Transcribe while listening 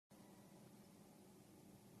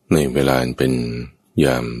ในเวลาเป็นย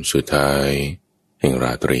ามสุดท้ายแห่งร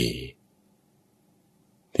าตรี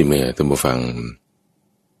ที่เมื่อท่านผู้ฟัง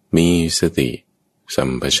มีสติสัม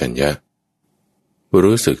ปชัญญะ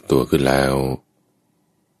รู้สึกตัวขึ้นแล้ว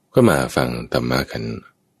ก็มาฟังธรรมะกัน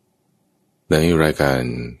ในรายการ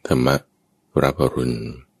ธรรมะรับอรุณ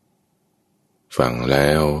ฟังแล้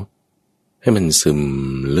วให้มันซึม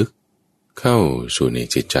ลึกเข้าสู่ใน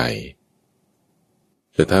จิตใจ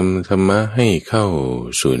จะทำธรรมะให้เข้า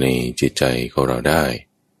สู่ในจิตใจของเราได้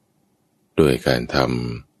ด้วยการท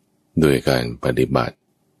ำด้วยการปฏิบัติ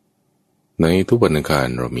ในทุกวันอังคาร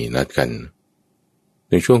เรามีนัดกัน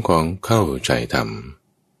ในช่วงของเข้าใจธรรม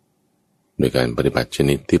โดยการปฏิบัติช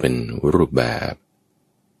นิดที่เป็นรูปแบบ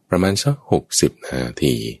ประมาณสัก60 นา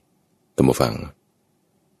ทีตั้งฟัง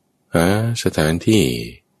หาสถานที่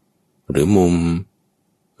หรือมุม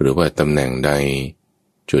หรือว่าตำแหน่งใด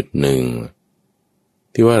จุดหนึ่ง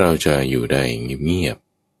ที่ว่าเราจะอยู่ได้เงียบ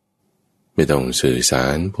ๆไม่ต้องสื่อสา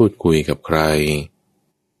รพูดคุยกับใคร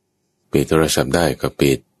ปิดโทรศัพท์ได้ก็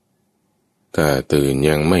ปิดถ้าตื่น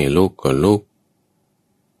ยังไม่ลุกก็ลุก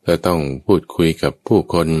ถ้าต้องพูดคุยกับผู้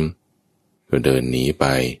คนก็เดินหนีไป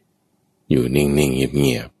อยู่นิ่งๆเ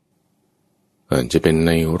งียบๆอาจจะเป็นใ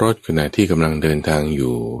นรถขณะที่กำลังเดินทางอ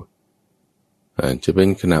ยู่อาจจะเป็น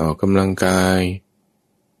ขณะออกกำลังกาย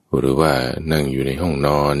หรือว่านั่งอยู่ในห้องน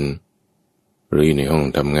อนหรืออยู่ในห้อง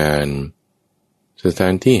ทำงานสถา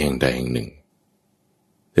นที่แห่งใดแห่งหนึ่ง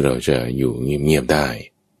ที่เราจะอยู่เงียบๆได้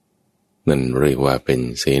นั่นเรียกว่าเป็น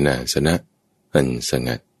เสนาสนะอันส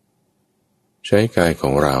งัดใช้กายขอ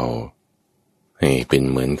งเราให้เป็น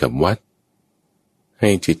เหมือนกับวัดให้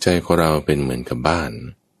จิตใจของเราเป็นเหมือนกับบ้าน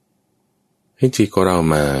ให้จิตของเรา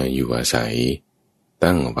มาอยู่อาศัย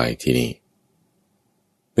ตั้งไว้ที่นี่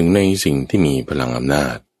หนึ่งในสิ่งที่มีพลังอำนา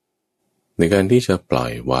จในการที่จะปล่อ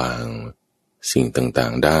ยวางสิ่งต่า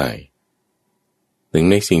งๆได้หนึ่ง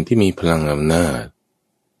ในสิ่งที่มีพลังอำนาจ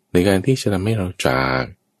ในการที่จะทำให้เราจาก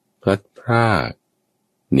พลัดพราก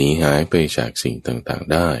หนีหายไปจากสิ่งต่าง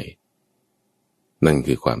ๆได้นั่น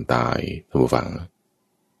คือความตายท่านผู้ฟัง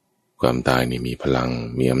ความตายนี่มีพลัง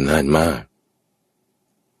มีอำนาจมาก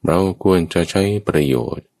เราควรจะใช้ประโย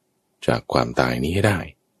ชน์จากความตายนี้ให้ได้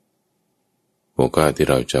หัวข้อที่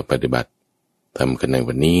เราจะปฏิบัติทำกันใน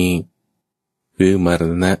วันนี้คือมร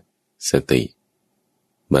ณสติ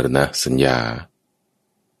มรณสัญญา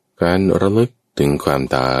การระลึกถึงความ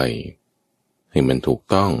ตายให้มันถูก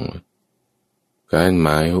ต้องการหม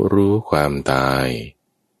ายรู้ความตาย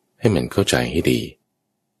ให้มันเข้าใจให้ดี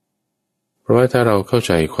เพราะว่าถ้าเราเข้าใ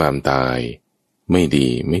จความตายไม่ดี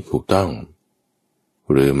ไม่ถูกต้อง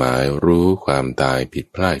หรือหมายรู้ความตายผิด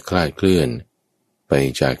พลาดคลาดเคลื่อนไป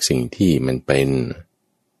จากสิ่งที่มันเป็น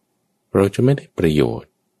เราจะไม่ได้ประโยชน์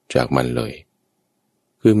จากมันเลย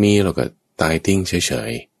คือมีเราก็ตายทิ้งเฉ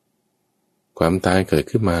ยๆความตายเกิด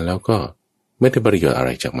ขึ้นมาแล้วก็ไม่ได้ประโยชน์อะไร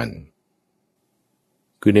จากมัน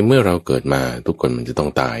คือในเมื่อเราเกิดมาทุกคนมันจะต้อง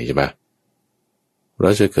ตายใช่ปะเรา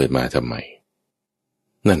จะเกิดมาทำไม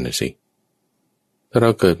นั่นน่ะสิถ้าเร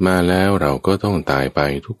าเกิดมาแล้วเราก็ต้องตายไป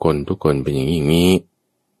ทุกคนเป็นอย่างนี้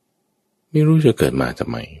ไม่รู้จะเกิดมาทำ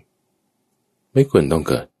ไมไม่ควรต้อง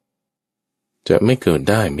เกิดจะไม่เกิด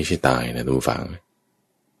ได้ไม่ใช่ตายนะทุกฝัง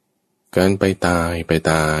การไปต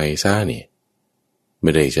ายซะนี่ไ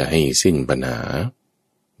ม่ได้จะให้สิ้นปัญหา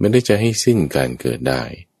ไม่ได้จะให้สิ้นการเกิดได้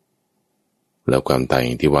แล้วความตาย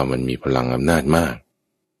ที่ว่ามันมีพลังอำนาจมาก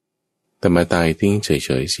แต่มาตายทิ้งเฉ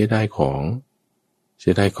ยๆเสียดายขอ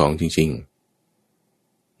งจริง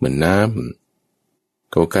ๆเหมือนน้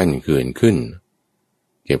ำเขากั้นเขื่อนขึ้น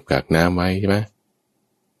เก็บกักน้ำไว้ใช่ไหม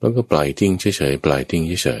แล้วก็ปล่อยทิ้งเฉ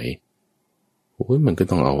ยๆโอ้ยมันก็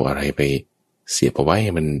ต้องเอาอะไรไปเสียบเอาไว้ใ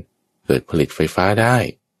ห้มันเกิดผลิตไฟฟ้าได้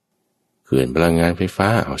เขื่อนพลังงานไฟฟ้า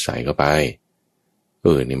เอาใส่เข้าไป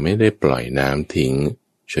นี่ไม่ได้ปล่อยน้ำทิ้ง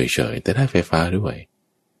เฉยๆแต่ได้ไฟฟ้าด้วย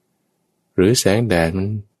หรือแสงแดดมัน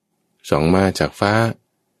ส่องมาจากฟ้า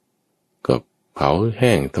ก็เผาแ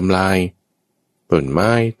ห้งทำลายต้นไ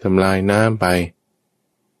ม้ทำลายน้ำไป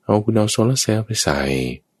เอาโซลาร์เซลล์ไปใส่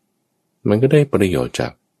มันก็ได้ประโยชน์จา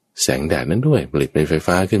กแสงแดดนั้นด้วยผลิตเป็นไฟ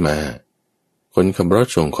ฟ้าขึ้นมาคนขับรถ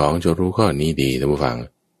ส่งของจะรู้ข้อนี้ดีท่านผู้ฟัง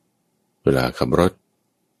เวลาขับรถ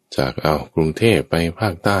จากกรุงเทพไปภา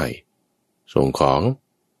คใต้ส่งของ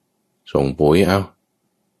ส่งปุ๋ยเอา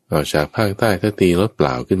จากภาคใต้ถ้าตีรถเป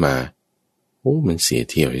ล่าขึ้นมามันเสีย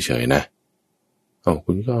เที่ยวเฉยๆนะ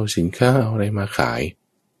คุณก็เอาสินค้าเอาอะไรมาขาย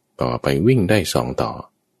ต่อไปวิ่งได้2 ต่อ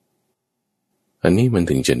อันนี้มัน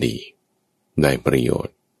ถึงจะดีได้ประโยช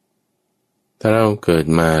น์ถ้าเราเกิด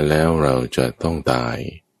มาแล้วเราจะต้องตาย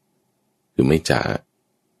คือไม่จะ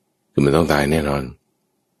คือมันต้องตายแน่นอน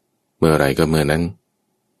เมื่อไรก็เมื่อนั้น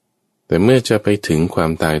แต่เมื่อจะไปถึงควา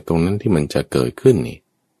มตายตรงนั้นที่มันจะเกิดขึ้นนี่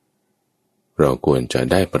เราควรจะ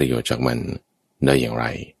ได้ประโยชน์จากมันได้อย่างไร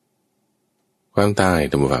ความตาย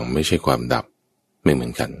ท่านผู้ฟังไม่ใช่ความดับไม่เหมื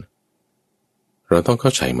อนกันเราต้องเข้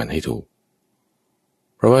าใจมันให้ถูก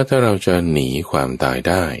เพราะว่าถ้าเราจะหนีความตาย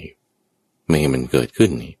ได้ไม่ให้มันเกิดขึ้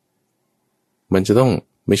นนี่มันจะต้อง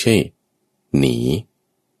ไม่ใช่หนี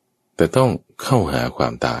แต่ต้องเข้าหาควา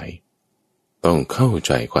มตายต้องเข้าใ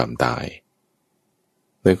จความตาย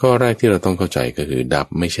ในข้อแรกที่เราต้องเข้าใจก็คือดับ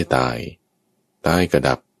ไม่ใช่ตายตายกับ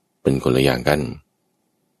ดับเป็นคนละอย่างกัน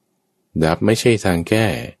ดับไม่ใช่ทางแก้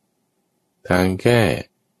ทางแก้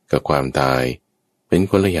กับความตายเป็น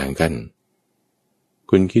คนละอย่างกัน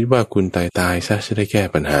คุณคิดว่าคุณตายซะจะได้แก้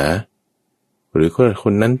ปัญหาหรือค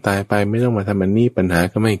นนั้นตายไปไม่ต้องมาทำอันนี้ปัญหา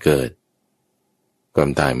ก็ไม่เกิดความ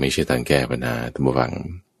ตายไม่ใช่ทางแก้ปัญหาท่านผู้ฟัง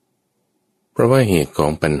เพราะว่าเหตุขอ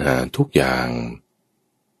งปัญหาทุกอย่าง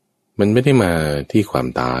มันไม่ได้มาที่ความ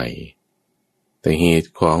ตายแต่เหตุ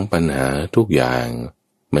ของปัญหาทุกอย่าง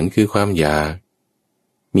มันคือความอยาก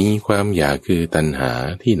มีความอยากคือตัณหา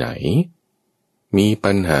ที่ไหนมี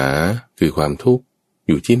ปัญหาคือความทุกข์อ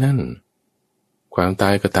ยู่ที่นั่นความตา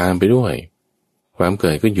ยก็ตามไปด้วยความเ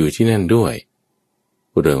กิดก็อยู่ที่นั่นด้วย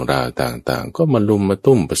เรื่องราวต่างๆก็มาลุมมา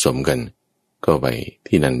ตุ้มผสมกันก็ไป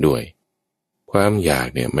ที่นั่นด้วยความอยาก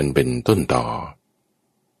เนี่ยมันเป็นต้นต่อ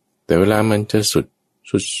แต่เวลามันจะสุด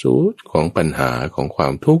ของปัญหาของควา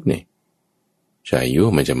มทุกข์เนี่ยใจยุ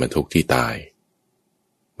มันจะมาทุกข์ที่ตาย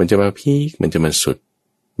มันจะมาพีคมันจะมาสุด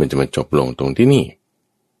มันจะมาจบลงตรงที่นี่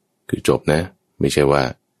คือจบนะไม่ใช่ว่า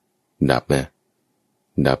ดับนะ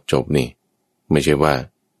ดับจบนี่ไม่ใช่ว่า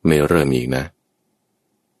ไม่เริ่มอีกนะ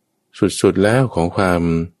สุดแล้วของความ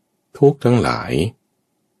ทุกข์ทั้งหลาย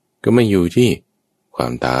ก็ไม่อยู่ที่ควา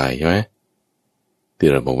มตายใช่ไหมที่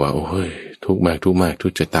เราบอกว่าโอ้ยทุกข์มากทุ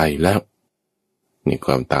กข์จะตายแล้วนี่ค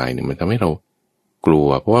วามตายเนี่ยมันทำให้เรากลัว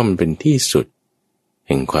เพราะว่ามันเป็นที่สุดแ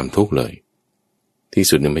ห่งความทุกข์เลยที่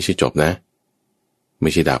สุดเนี่ยไม่ใช่จบนะไ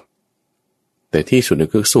ม่ใช่ดับแต่ที่สุดนี่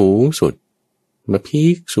คือสูงสุดมาพี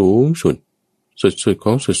คสูงสุดข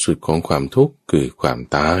องสุดของความทุกข์คือความ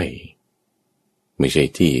ตายไม่ใช่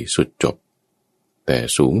ที่สุดจบแต่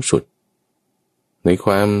สูงสุดในค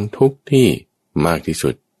วามทุกข์ที่มากที่สุ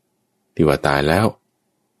ดที่ว่าตายแล้ว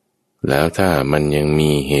ถ้ามันยัง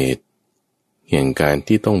มีเหตุแห่งการ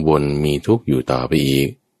ที่ต้องวนมีทุกข์อยู่ต่อไปอีก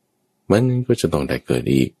มันก็จะต้องได้เกิด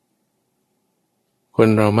อีกคน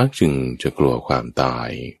เรามักจึงจะกลัวความตาย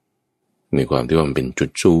ในความที่ว่ามันเป็นจุด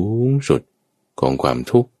สูงสุดของความ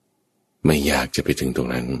ทุกข์ไม่อยากจะไปถึงตรง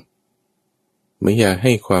นั้นไม่อยากใ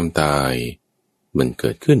ห้ความตายมันเ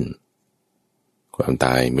กิดขึ้นความต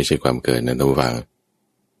ายไม่ใช่ความเกิดนะท่านผู้ฟัง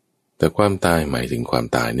แต่ความตายหมายถึงความ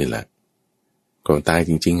ตายนี่แหละความตาย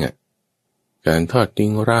จริงๆการทอดทิ้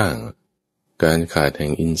งร่างการขาดแห่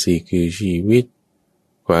งอินทรีย์คือชีวิต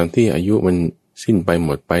ความที่อายุมันสิ้นไปหม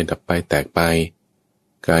ดไปดับไปแตกไป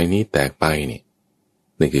กายนี้แตกไป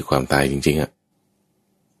นี่คือความตายจริง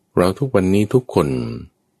ๆเราทุกวันนี้ทุกคน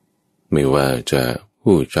ไม่ว่าจะ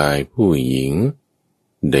ผู้ชายผู้หญิง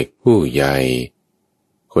เด็กผู้ใหญ่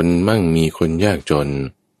คนมั่งมีคนยากจน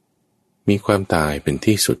มีความตายเป็น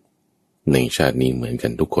ที่สุดในชาตินี้เหมือนกั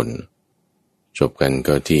นทุกคนจบกัน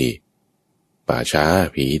ก็ที่ป่าช้า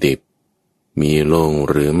ผีดิบมีโลง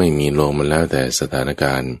หรือไม่มีโลงมันแล้วแต่สถานก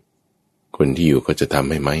ารณ์คนที่อยู่ก็จะทำ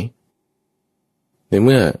ให้ไหมในเ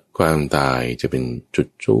มื่อความตายจะเป็นจุด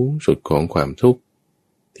สูงสุดของความทุกข์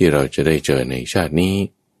ที่เราจะได้เจอในชาตินี้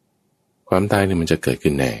ความตายเนี่ยมันจะเกิด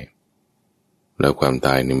ขึ้นแน่แล้วความต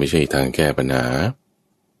ายเนี่ยไม่ใช่ทางแก้ปัญหา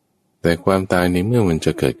แต่ความตายในเมื่อมันจ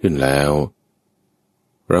ะเกิดขึ้นแล้ว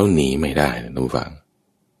เราหนีไม่ได้นะท่านผู้ฟัง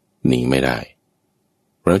หนีไม่ได้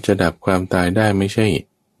เราจะดับความตายได้ไม่ใช่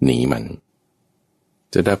หนีมัน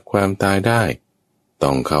จะดับความตายได้ต้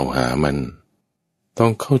องเข้าหามันต้อ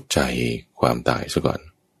งเข้าใจความตายซะก่อน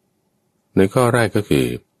ในข้อแรกก็คือ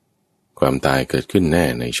ความตายเกิดขึ้นแน่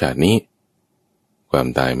ในชาตินี้ความ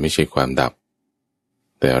ตายไม่ใช่ความดับ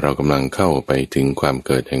แต่เรากำลังเข้าไปถึงความเ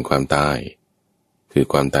กิดแห่งความตายคือ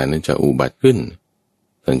ความตายนั้นจะอุบัติขึ้น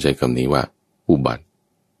ท่านใช้คำนี้ว่าอุบัติ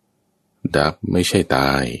ดับไม่ใช่ต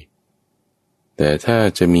ายแต่ถ้า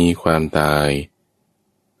จะมีความตาย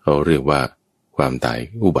เขาเรียกว่าความตาย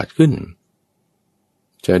อุบัติขึ้น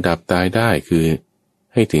จะดับตายได้คือ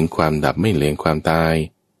ให้ถึงความดับไม่เลงความตาย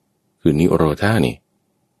คือนิโรธานี่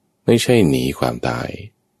ไม่ใช่หนีความตาย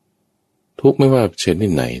ทุกไม่ว่าเช่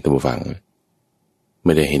นไหนตัวฟังไ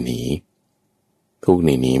ม่ได้ให้หนีทุกห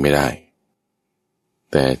นีไม่ได้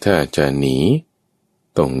แต่ถ้าจะหนี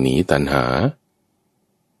ต้องหนีตัณหา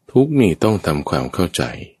ทุกนี่ต้องทำความเข้าใจ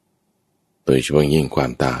โดยเฉพาะยิ่งควา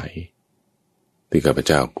มตายที่ข้าพเ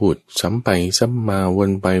จ้าพูดซ้ำไปซ้ำมาว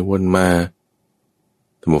นไปวนมา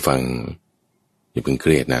ท่านผู้ฟังอย่าเพิ่งเค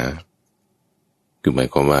รียดนะคือหมาย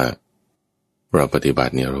ความว่า เราปฏิบั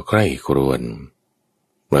ติเนี่ยเราใคร่ครวญ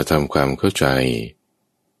เราทำความเข้าใจ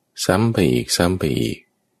ซ้ำไปอีกซ้ำไปอีก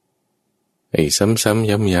ไอ้ซ้ำๆ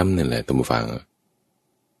ย้ำๆนั่นแหละท่านผู้ฟัง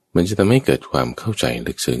มันจะทำให้เกิดความเข้าใจ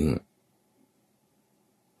ลึกซึ้ง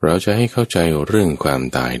เราจะให้เข้าใจเรื่องความ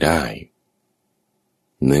ตายได้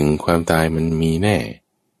หนึ่งความตายมันมีแน่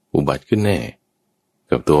อุบัติขึ้นแน่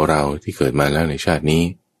กับตัวเราที่เกิดมาแล้วในชาตินี้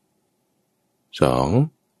สอง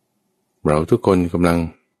เราทุกคนกำลัง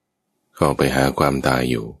เข้าไปหาความตาย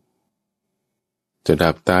อยู่จะ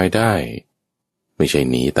ดับตายได้ไม่ใช่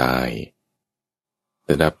หนีตายแ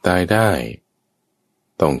ต่ดับตายได้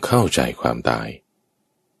ต้องเข้าใจความตาย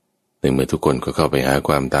ในเมื่อทุกคนก็เข้าไปหาค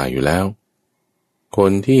วามตายอยู่แล้วค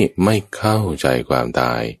นที่ไม่เข้าใจความต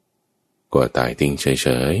ายก็ตายทิ้งเฉ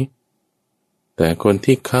ยๆแต่คน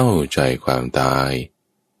ที่เข้าใจความตาย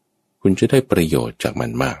คุณจะได้ประโยชน์จากมั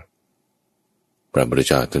นมากพระพุทธ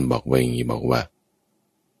เจ้าท่านบอกไว้อย่างนี้บอกว่า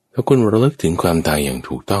ถ้าคุณระลึกถึงความตายอย่าง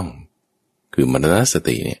ถูกต้องคือมรณส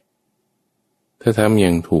ติเนี่ยถ้าทำอย่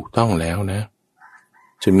างถูกต้องแล้วนะ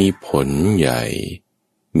จะมีผลใหญ่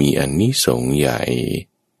มีอานิสงส์ใหญ่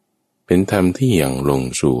เป็นธรรมที่ยังลง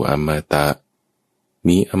สู่อมตะ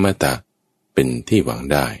มีอมตะเป็นที่หวัง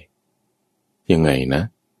ได้ยังไงนะ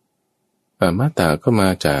อมตะก็มา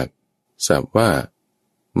จากศัพท์ว่า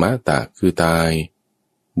มตะคือตาย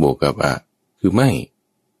บวกกับอะคือไม่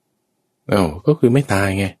ก็คือไม่ตาย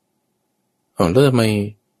ไงแล้วทำไม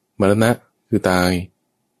มรณะคือตาย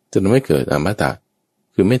จะทำให้เกิดอมตะ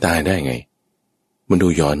คือไม่ตายได้ไงมันดู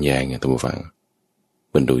ย้อนแย้งไงท่านผู้ฟัง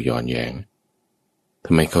มันดูย้อนแย้งท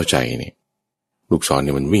ำไมเข้าใจเนี่ยลูกศรเ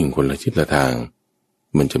นี่ยมันวิ่งคนละทิศละทาง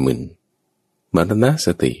มันจะมึนมรณส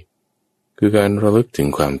ติคือการระลึกถึง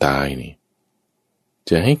ความตายนี่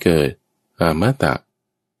จะให้เกิดอมตะ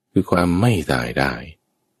คือความไม่ตายได้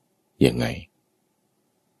ยังไง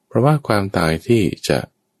เพราะว่าความตายที่จะ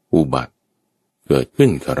อุบัติเกิดขึ้น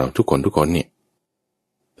กับเราทุกคนเนี่ย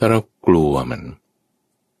ถ้าเรากลัวมัน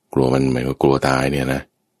หมายว่ากลัวตายเนี่ยนะ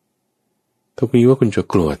ถ้าคุณว่าคุณจะ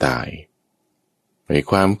กลัวตายไอ้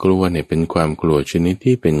ความกลัวเนี่ยเป็นความกลัวชนิด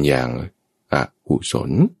ที่เป็นอย่างอกุศ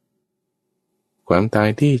ลความตาย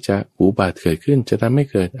ที่จะอุบัติเกิดขึ้นจะทำให้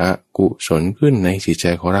เกิดอกุศลขึ้นในจิตใจ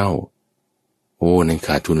ของเรานั่นข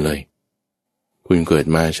าดทุนเลยคุณเกิด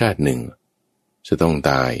มาชาติหนึ่งจะต้อง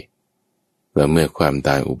ตายแล้วเมื่อความต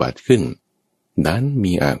ายอุบัติขึ้นดัน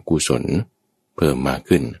มีอกุศลเพิ่มมาก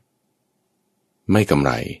ขึ้นไม่กำไ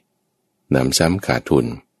รนำซ้ำขาดทุน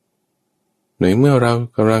ในเมื่อเรา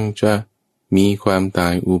กำลังจะมีความตา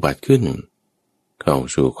ยอุบัติขึ้นเข้า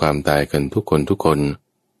สู่ความตายกันทุกคน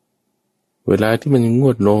เวลาที่มันง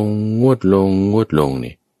วดลงเ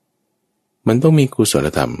นี่ยมันต้องมีกุศล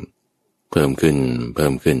ธรรมเพิ่มขึ้น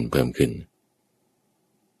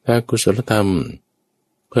ถ้ากุศลธรรม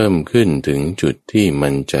เพิ่มขึ้นถึงจุดที่มั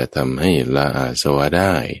นจะทำให้ละอาสวะไ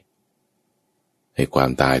ด้ให้ความ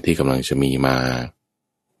ตายที่กำลังจะมีมา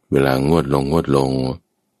เวลางวดลง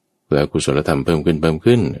แล้วกุศลธรรมเพิ่มขึ้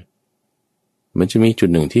นมันจะมีจุด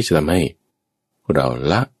หนึ่งที่จะทำให้เรา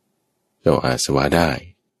ละเจ้าอาสวะได้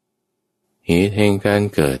เหตุแห่งการ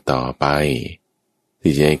เกิดต่อไป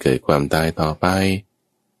ที่จะให้เกิดความตายต่อไป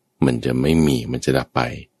มันจะไม่มีมันจะดับไป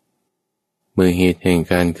เมื่อเหตุแห่ง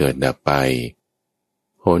การเกิดดับไป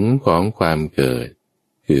ผลของความเกิด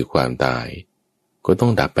คือความตายก็ต้อ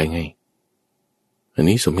งดับไปไงอัน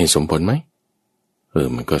นี้สมเหตุสมผลไหม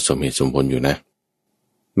มันก็สมเหตุสมผลอยู่นะ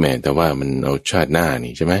แม้แต่ว่ามันเอาชาติหน้า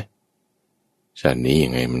นี่ใช่ไหมชาตินี้ยั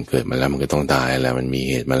งไงมันเกิดมาแล้วมันก็ต้องตายแล้วมันมี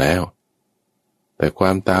เหตุมาแล้วแต่คว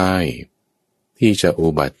ามตายที่จะอุ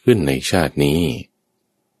บัติขึ้นในชาตินี้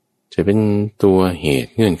จะเป็นตัวเห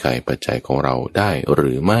ตุเงื่อนไขปัจจัยของเราได้ห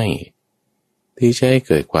รือไม่ที่จะให้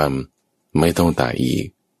เกิดความไม่ต้องตายอีก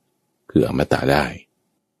คืออมตะได้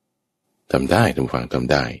ทำได้ทุกฝั่งท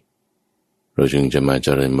ำได้เราจึงจะมาเจ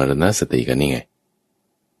ริญมรณสติกันนี่ไง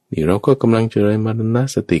นี่เราก็กำลังเจริญมรณ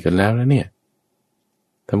สติกันแล้วเนี่ย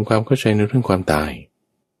ทำความเข้าใจในเรื่องความตาย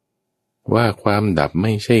ว่าความดับไ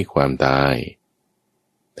ม่ใช่ความตาย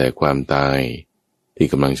แต่ความตายที่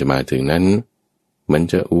กำลังจะมาถึงนั้นมัน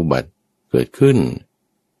จะอุบัติเกิดขึ้น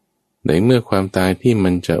ในเมื่อความตายที่มั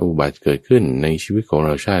นจะอุบัติเกิดขึ้นในชีวิตของเร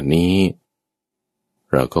าชาตินี้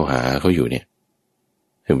เราก็หาเขาอยู่เนี่ย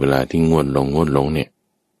ในเวลาที่งวดลงเนี่ย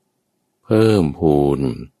เพิ่มพูน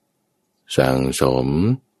สั่งสม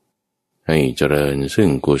ให้เจริญซึ่ง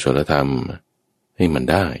กุศลธรรมให้มัน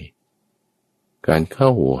ได้การเข้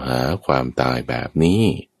าหาความตายแบบนี้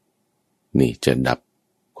นี่จะดับ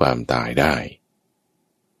ความตายได้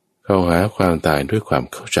เข้าหาความตายด้วยความ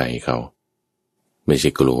เข้าใจเขาไม่ใช่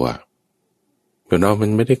กลัวแต่เรามั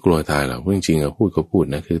นไม่ได้กลัวตายหรอกจริงๆพูดก็พูด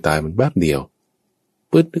นะคือตายมันแป๊บเดียว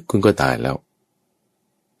ปึ๊ดคุณก็ตายแล้ว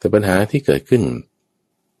แต่ปัญหาที่เกิดขึ้น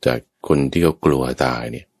จากคนที่เขากลัวตาย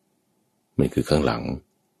เนี่ยมันคือข้างหลัง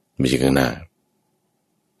ไม่ใช่ข้างหน้า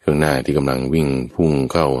ที่กำลังวิ่งพุ่ง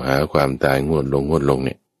เข้าหาความตายงวดลงเ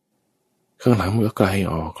นี่ยข้างหลังมันก็ไกล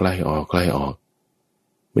ออก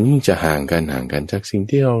มันยิ่งจะห่างกันจากสิ่ง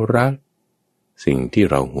ที่เรารักสิ่งที่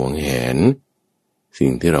เราหวงแหนสิ่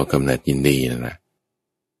งที่เรากำหนัดยินดีนั่นแหละ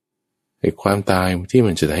ไอ้ความตายที่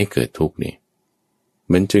มันจะให้เกิดทุกข์นี่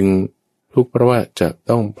มันจึงทุกข์เพราะว่าจะ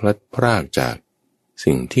ต้องพลัดพรากจาก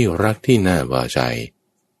สิ่งที่รักที่น่าพอใจ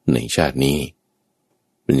ในชาตินี้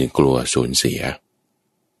มันจึงกลัวสูญเสีย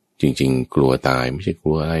จริงๆกลัวตายไม่ใช่ก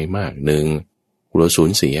ลัวอะไรมากหนึ่งกลัวสู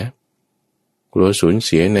ญเสี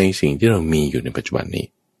ยในสิ่งที่เรามีอยู่ในปัจจุบันนี้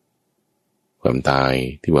ความตาย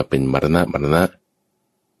ที่ว่าเป็นมรณะ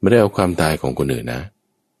ไม่ได้เอาความตายของคนอื่นนะ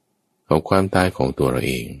เอาความตายของตัวเรา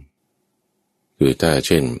เองคือถ้าเ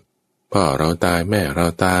ช่นพ่อเราตายแม่เรา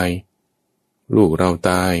ตายลูกเรา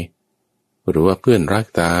ตายหรือว่าเพื่อนรัก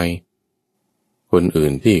ตายคนอื่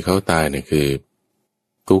นที่เขาตายเนี่ยคือ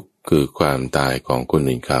ทุกข์คือความตายของคน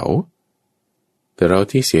อื่นเขาแต่เรา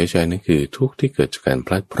ที่เสียใจนั่นคือทุกข์ที่เกิดจากการพ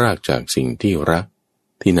ลัดพรากจากสิ่งที่รัก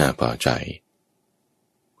ที่น่าพอใจ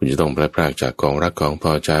คุณจะต้องพลัดพรากจากของรักของพ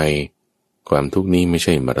อใจความทุกข์นี้ไม่ใ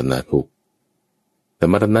ช่มรณะทุกข์แต่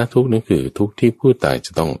มรณะทุกข์นั่นคือทุกข์ที่ผู้ตายจ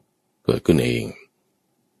ะต้องเกิดขึ้นเอง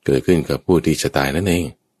เกิดขึ้นกับผู้ที่จะตายนั่นเอง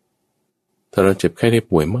ถ้าเราเจ็บไข้ได้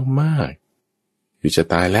ป่วยมากๆคือจะ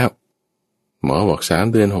ตายแล้วหมอบอก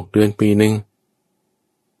3 เดือน6 เดือนปีนึง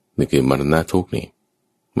นี่คือมรณะทุกข์นี่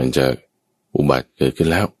มันจะอุบัติเกิดขึ้น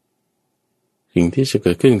แล้วสิ่งที่จะเ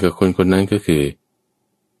กิดขึ้นกับคนคนนั้นก็คือ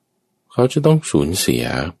เขาจะต้องสูญเสีย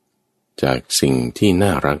จากสิ่งที่น่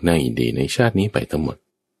ารักน่ายินดีในชาตินี้ไปทั้งหมด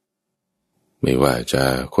ไม่ว่าจะ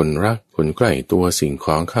คนรักคนใกล้ตัวสิ่งข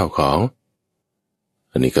องข้าวของ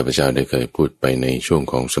อันนี้ข้าพเจ้าได้เคยพูดไปในช่วง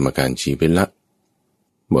ของสมการชีวิตละ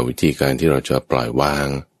ว่าวิธีการที่เราจะปล่อยวาง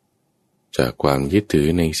จากความยึดถือ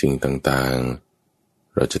ในสิ่งต่าง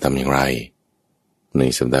ๆเราจะทำอย่างไรใน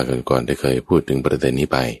สัปดาห์ก่อนๆได้เคยพูดถึงประเด็นนี้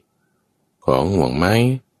ไปของห่วงไหม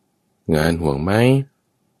งานห่วงไหม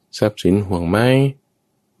ทรัพย์สินห่วงไหม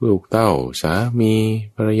ลูกเต้าสามี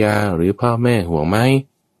ภรรยาหรือพ่อแม่ห่วงไหม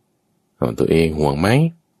ของตัวเองห่วงไหม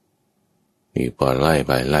นี่พอไล่ไ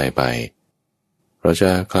ปเราจ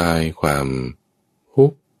ะคลายความทุ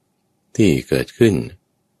กข์ที่เกิดขึ้น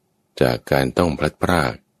จากการต้องพลัดพรา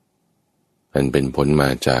กมันเป็นผลมา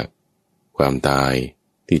จากความตาย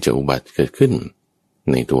ที่จะอุบัติเกิดขึ้น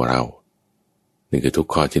ในตัวเรานี่คือทุก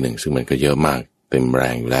ข้อที่1ซึ่งมันก็เยอะมากเต็มแร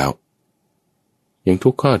งอยู่แล้วยังทุ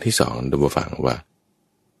กข้อที่2ดูมาฟังว่า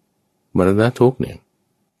มรณะทุกข์เนี่ย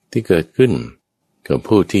ที่เกิดขึ้นกับ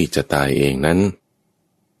ผู้ที่จะตายเองนั้น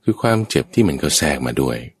คือความเจ็บที่มันก็แทรกมาด้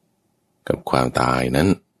วยกับความตายนั้น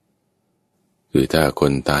คือถ้าค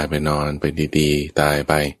นตายไปนอนไปดีๆตาย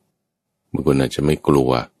ไปบางคนอาจจะไม่กลั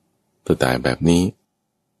วตัวตายแบบนี้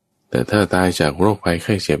แต่ถ้าตายจากโรคภัยไ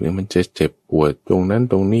ข้เจ็บเนี่ยมันจะเจ็บปวดตรงนั้น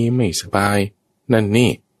ตรงนี้ไม่สบายนั่นนี่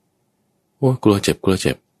โอ้กลัวเจ็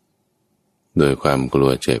บโดยความกลั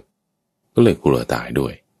วเจ็บก็เลยกลัวตายด้ว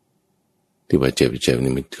ยที่ว่าเจ็บ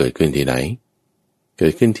นี่มันเกิดขึ้นที่ไหนเกิ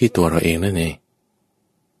ดขึ้นที่ตัวเราเองนั่นเอง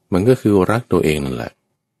มันก็คือรักตัวเองนั่นแหละ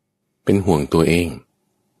เป็นห่วงตัวเอง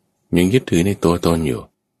ยังยึดถือในตัวตนอยู่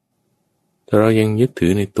ถ้าเรายังยึดถื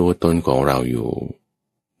อในตัวตนของเราอยู่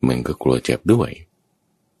มันก็กลัวเจ็บด้วย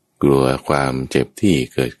กลัวความเจ็บที่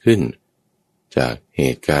เกิดขึ้นจากเห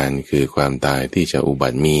ตุการณ์คือความตายที่จะอุบั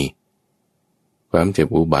ติมีความเจ็บ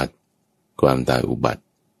อุบัติความตายอุบัติ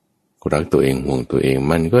รักตัวเองห่วงตัวเอง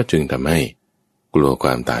มันก็จึงทำให้กลัวคว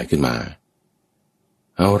ามตายขึ้นมา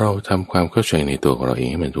เอาเราทำความเข้าใจในตัวของเราเอง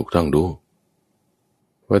ให้มันถูกต้องดู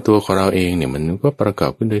ว่าตัวของเราเองเนี่ยมันก็ประกอ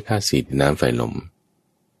บขึ้นด้วยธาตุ4ดินน้ำไฟลม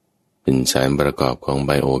เป็นสารประกอบของไบ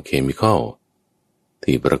โอเคมีคอล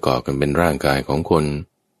ที่ประกอบกันเป็นร่างกายของคน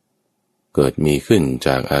เกิดมีขึ้นจ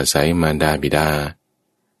ากอาศัยมารดาบิดา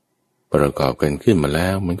ประกอบกันขึ้นมาแล้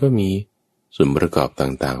วมันก็มีส่วนประกอบ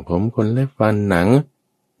ต่างๆผมขนเล็บฟันหนัง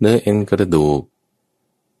เนื้อเอ็นกระดูก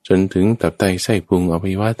จนถึงตับไตไส้พุงอวั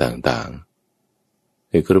ยวะต่างๆ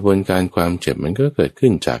ในกระบวนการความเจ็บมันก็เกิดขึ้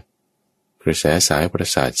นจากกระแสสายประ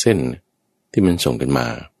สาทเส้นที่มันส่งกันมา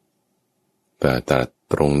แต่ตัด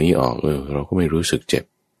ตรงนี้ออกเราก็ไม่รู้สึกเจ็บ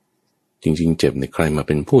จริงๆเจ็บในใครมาเ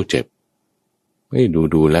ป็นผู้เจ็บไม่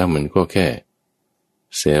ดูแล้วมันก็แค่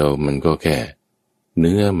เซลล์มันก็แค่เ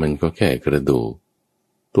นื้อมันก็แค่กระดูก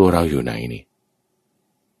ตัวเราอยู่ไหนนี่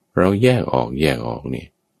เราแยกออกนี่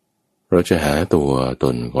เราจะหาตัวต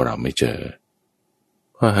นของเราไม่เจอ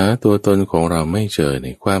พอหาตัวตนของเราไม่เจอใน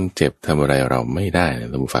ความเจ็บทำอะไรเราไม่ได้นะ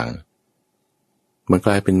ท่านผู้ฟังมันก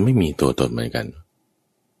ลายเป็นไม่มีตัวตนเหมือนกัน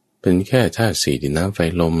เป็นแค่ธาตุ4ดินน้ำไฟ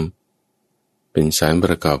ลม เป็นสารป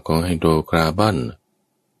ระกอบของไฮโดรคาร์บอน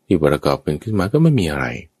ที่ประกอบกันขึ้นมาก็ไม่มีอะไร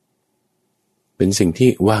เป็นสิ่งที่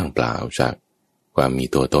ว่างเปล่าจากความมี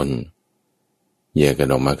ตัวตนแยกกัน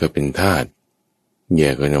ออกมาก็เป็นธาตุแย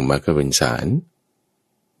กกันออกมาก็เป็นสาร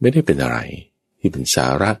ไม่ได้เป็นอะไรที่เป็นสา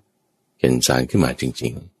ระแก่นสารขึ้นมาจริ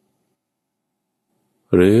ง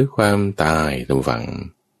ๆหรือความตายตามฝัง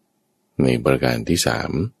ในประการที่สา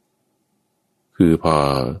มคือพอ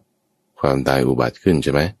ความตายอุบัติขึ้นใ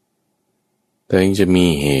ช่ไหมแต่ยังจะมี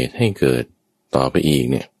เหตุให้เกิดต่อไปอีก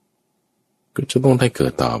เนี่ยก็จะต้องได้เกิ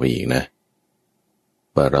ดต่อไปอีกนะ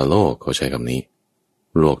ปรโลกเขาใช้คำนี้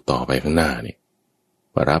โลกต่อไปข้างหน้าเนี่ย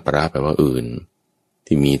ปราแปลว่าอื่น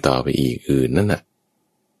ที่มีต่อไปอีกอื่นนั่นน่ะ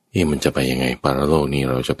มันจะไปยังไงปรโลกนี้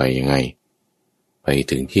เราจะไปยังไงไป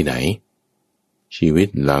ถึงที่ไหนชีวิต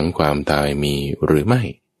หลังความตายมีหรือไม่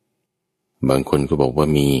บางคนก็บอกว่า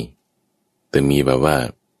มีแต่มีแบบว่า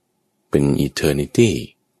เป็น eternity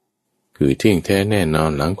คือเที่ยงแท้แน่นอน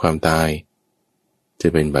หลังความตายจะ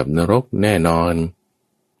เป็นแบบนรกแน่นอน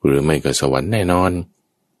หรือไม่ก็สวรรค์แน่นอน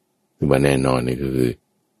หรือว่าแน่นอนนี่คือ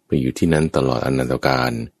ไปอยู่ที่นั้นตลอดอนันตกา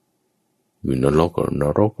ลอยู่นรกก็น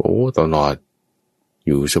รกตลอดอ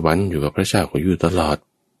ยู่สวรรค์อยู่กับพระเจ้าก็อยู่ตลอด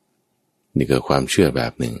นี่คือความเชื่อแบ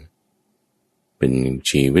บหนึ่งเป็น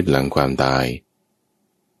ชีวิตหลังความตาย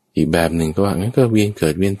อีกแบบหนึ่งก็ว่างั้นก็เวียนเกิ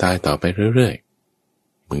ดเวียนตายต่อไปเรื่อย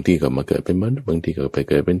ๆบางทีก็มาเกิดเป็นมนุษย์บางทีก็ไป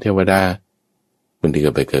เกิดเป็นเทวดาบางที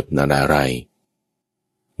ก็ไปเกิดเป็นนารายณ์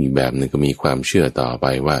อีกแบบหนึ่งก็มีความเชื่อต่อไป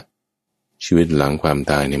ว่าชีวิตหลังความ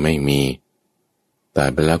ตายเนี่ยไม่มีตาย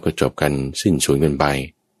ไปแล้วก็จบกันสิ้นสูญกันไป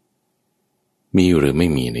มีหรือไม่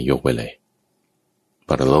มีเนี่ยยกไปเลยป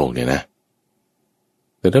รโลกเนี่ยนะ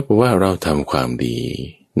แต่ถ้าบอกว่าเราทำความดี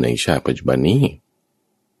ในชาติปัจจุบันนี้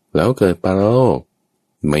แล้วเกิดปรโลก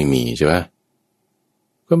ไม่มีใช่ปะ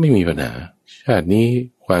ก็ไม่มีปัญหาชาตินี้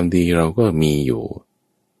ความดีเราก็มีอยู่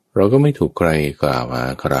เราก็ไม่ถูกใครกล่าวหา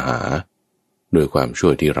กระหาด้วยความชั่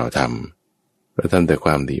วที่เราทำแต่ค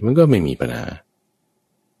วามดีมันก็ไม่มีปัญหา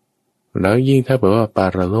แล้วยิ่งถ้าบอกว่าป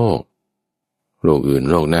รโลกโลกอื่น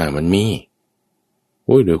โลกหน้ามันมี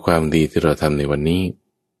ด้วยความดีที่เราทำในวันนี้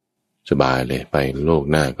สบายเลยไปโลก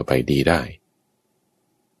หน้าก็ไปดีได้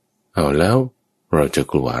เอาแล้วเราจะ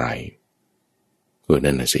กลัวอะไร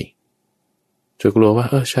นั่นน่ะสิจะกลัวว่า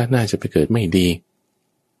ชาติหน้าจะไปเกิดไม่ดี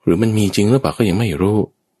หรือมันมีจริงหรือเปล่าก็ยังไม่รู้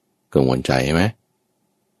กังวลใจไหม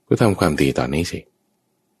ก็ทำความดีตอนนี้สิ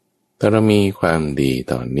ถ้าเรามีความดี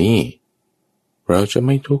ตอนนี้เราจะไ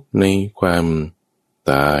ม่ทุกข์ในความ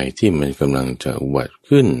ตายที่มันกำลังจะอุบัติ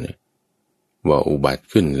ขึ้นว่าอุบัติ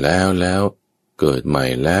ขึ้นแล้วเกิดใหม่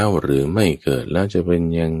แล้วหรือไม่เกิดแล้วจะเป็น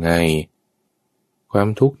ยังไงความ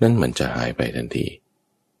ทุกข์นั้นมันจะหายไปทันที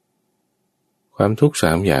ความทุกข์ส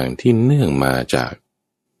ามอย่างที่เนื่องมาจาก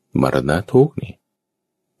มรณะทุกข์นี่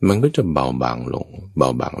มันก็จะเบาบาง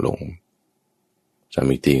ลงจำ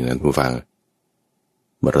อีกทีนะผู้ฟัง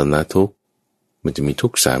มรณะทุกข์มันจะมีทุ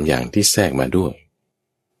กข์สามอย่างที่แทรกมาด้วย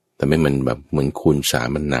แต่ไม่มันแบบเหมือนคูณสาม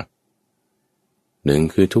มันหนักหนึ่ง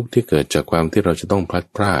คือทุกข์ที่เกิดจากความที่เราจะต้องพลัด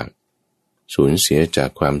พรากสูญเสียจาก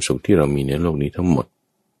ความสุขที่เรามีในโลกนี้ทั้งหมด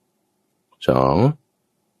สอง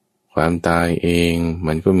ความตายเอง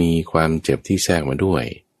มันก็มีความเจ็บที่แทรกมาด้วย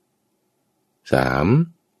สาม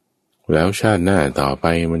แล้วชาติหน้าต่อไป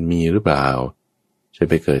มันมีหรือเปล่าจะ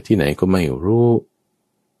ไปเกิดที่ไหนก็ไม่รู้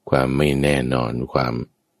ความไม่แน่นอนความ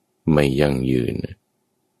ไม่ยั่งยืน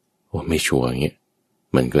ไม่ชัวร์เงี้ย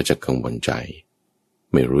มันก็จะกังวลใจ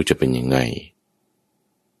ไม่รู้จะเป็นยังไง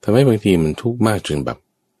ทำให้บางทีมันทุกข์มากจนแบบ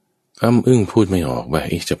อึ้งพูดไม่ออกว่า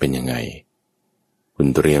จะเป็นยังไงคุณ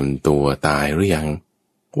เตรียมตัวตายหรือยัง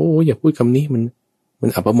อย่าพูดคำนี้มัน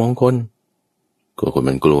อัปมงคลคน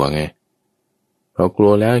มันกลัวไงเรากลั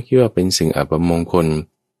วแล้วคิดว่าเป็นสิ่งอัปมงคล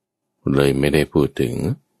เลยไม่ได้พูดถึง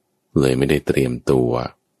เลยไม่ได้เตรียมตัว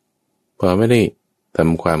พอไม่ได้ท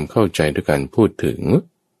ำความเข้าใจด้วยการพูดถึง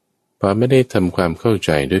พอไม่ได้ทำความเข้าใ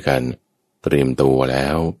จด้วยการเตรียมตัวแล้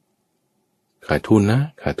วขาดทุ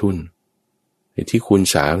นไอ้ที่คูณ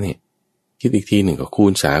3เนี่ยคิดอีกทีหนึ่งก็คู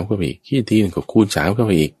ณ3เข้าไปอีกคิดอีกทีหนึ่งก็คูณ3เข้าไ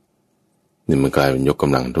ปอีกนี่มันกลายเป็นยกก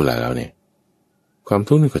ำลังทุเลาแล้วเนี่ยความ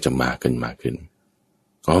ทุกข์นี่ก็จะมากขึ้น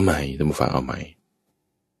เอาใหม่ท่านผู้ฟังเอาใหม่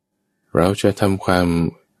เราจะทำความ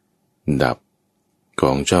ดับข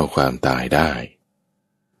องเจ้าความตายได้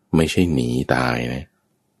ไม่ใช่หนีตายนะ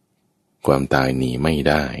ความตายหนีไม่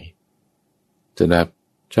ได้จะดับ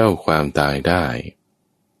เจ้าความตายได้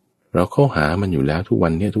เราเข้าหามันอยู่แล้วทุกวั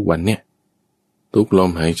นเนี่ยทุกล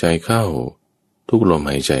มหายใจเข้าทุกลม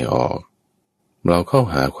หายใจออกเราเข้า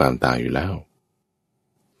หาความตายอยู่แล้ว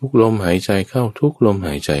ทุกลมหายใจเข้าทุกลมห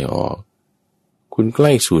ายใจออกคุณใก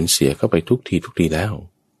ล้สูญเสียเข้าไปทุกทีแล้ว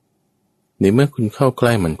ในเมื่อคุณเข้าใก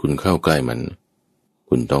ล้มันคุณเข้าใกล้มันค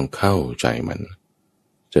คุณต้องเข้าใจมัน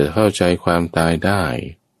จะเข้าใจความตายได้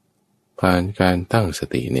ผ่านการตั้งส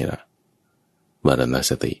ตินี่แหละมรณ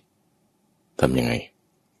สติทำยังไง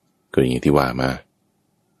ก็อย่างที่ว่ามา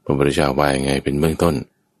พระพุทธเจ้าว่ายังไงเป็นเบื้องต้น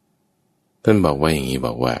ท่านบอกว่าอย่างนี้บ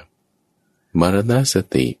อกว่ามรณส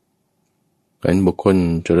ติเป็นบุคคล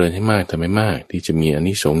เจริญให้มากทำให้มากที่จะมีอา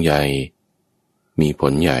นิสงส์ใหญ่มีผ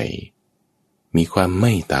ลใหญ่มีความไ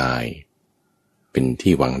ม่ตายเป็น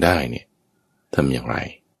ที่หวังได้เนี่ยทำอย่างไร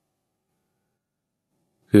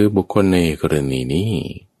คือบุคคลในกรณีนี้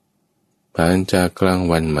ผ่านจากกลาง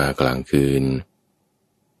วันมากลางคืน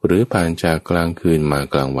หรือผ่านจากกลางคืนมา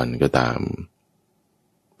กลางวันก็ตาม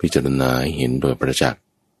พิจารณาเห็นโดยประจักษ์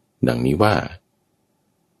ดังนี้ว่า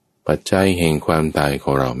ปัจจัยแห่งความตายข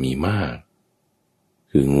องเรามีมาก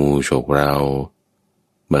คืองูฉกเรา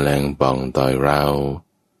แมลงป่องต่อยเรา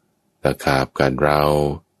ตะขาบกัดเรา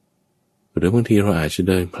หรือบางทีเราอาจจะ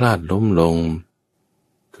เดินพลาดล้มลง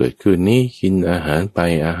เกิดขึ้นนี้กินอาหารไป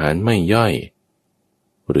อาหารไม่ย่อย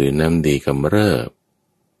หรือน้ำดีกำเริบ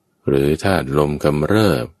หรือธาตุลมกำเริ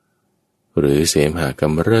บหรือเสมหะก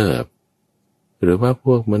ำเริบหรือว่าพ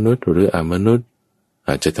วกมนุษย์หรืออมนุษย์อ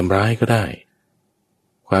าจจะทำร้ายก็ได้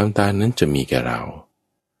ความตายนั้นจะมีแก่เรา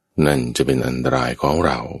นั่นจะเป็นอันตรายของเ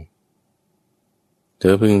ราเธ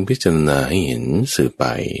อพึงพิจารณาให้เห็นสืบไป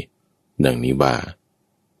ดังนี้ว่า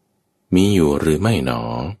มีอยู่หรือไม่หนอ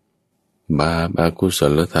บาปอกุศ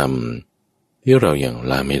ลธรรมที่เรายัง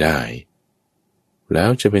ละไม่ได้แล้ว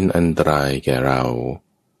จะเป็นอันตรายแก่เรา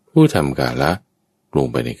ผู้ทำกาละลง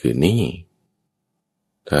ไปในคืนนี้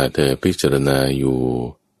ถ้าเธอพิจารณาอยู่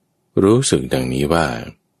รู้สึกดังนี้ว่า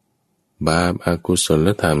บาปอกุศล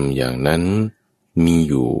ธรรมอย่างนั้นมี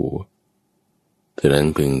อยู่เธอนั้น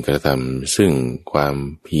พึงกระทำซึ่งความ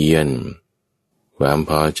เพียรความ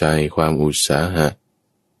พอใจความอุตสาหะ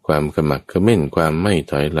ความขมักเขม้นความไม่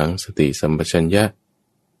ถอยหลังสติสัมปชัญญะ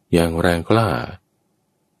อย่างแรงกล้า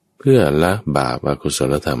เพื่อละบาปอกุศ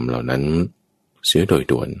ลธรรมเหล่านั้นเสียโดย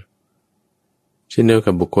ด่วนเช่นเดียว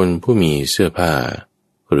กับบุคคลผู้มีเสื้อผ้า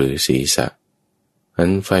หรือศีรษะอั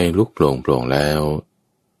นไฟลุกโปร่งแล้ว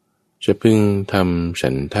จะพึงทำฉั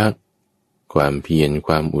นทะความเพียรค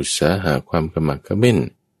วามอุตสาหะความขมักเขม้น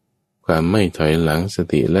ความไม่ถอยหลังส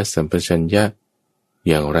ติและสัมปชัญญะ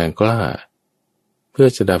อย่างแรงกล้าเพื่อ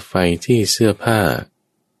จะดับไฟที่เสื้อผ้า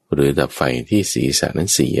หรือดับไฟที่ศีรษะนั้น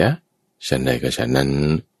เสียฉันใดก็ฉันนั้น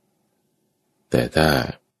แต่ถ้า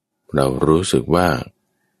เรารู้สึกว่า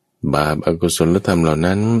บาปอกุศลธรรมเหล่า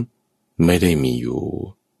นั้นไม่ได้มีอยู่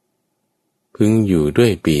พึงอยู่ด้ว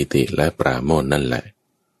ยปีติและปราโมทย์นั่นแหละ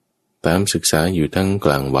ตามศึกษาอยู่ทั้งก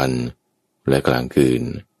ลางวันและกลางคืน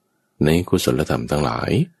ในกุศลธรรมทั้งหลา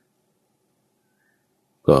ย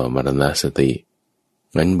ก็มรณสติ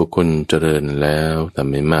งั้นบุคคลเจริญแล้วทำ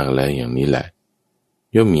ไม่มากแล้วอย่างนี้แหละ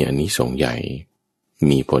ย่อมมีอานิสงส์ใหญ่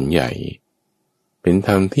มีผลใหญ่เป็นธ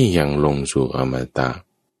รรมที่ยังลงสู่อมตะ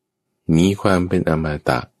มีความเป็นอม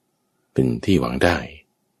ตะเป็นที่หวังได้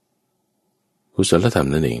กุศลธรรม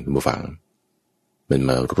นั่นเองท่านผู้ฟังมันม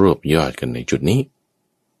ารวบยอดกันในจุดนี้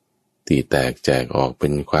ที่แตกแจกออกเป็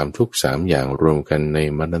นความทุกข์3อย่างรวมกันใน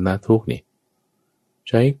มรณะทุกข์นี่ใ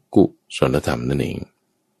ช้กุศลธรรมนั่นเอง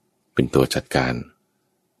เป็นตัวจัดการ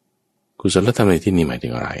กุศลธรรมในที่นี้หมายถึ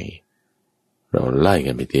งอะไรเราไล่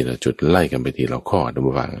กันไปทีละจุดไล่กันไปทีละข้อท่าน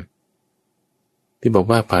ผู้ฟังที่บอก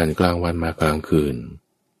ว่าผ่านกลางวันมากลางคืน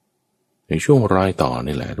ในช่วงรอยต่อ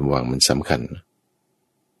นี่แหละท่านผู้ฟังมันสำคัญ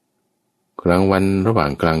กลางวันระหว่า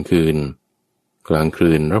งกลางคืนกลางคื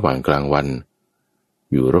นระหว่างกลางวัน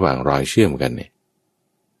อยู่ระหว่างรอยเชื่อมกันเนี่ย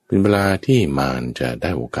เป็นเวลาที่มารจะได้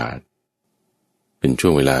โอกาสเป็นช่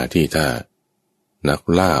วงเวลาที่ถ้านัก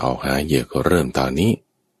ล่าออกหาเหยื่อก็เริ่มตอนนี้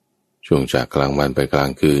ช่วงจากกลางวันไปกลา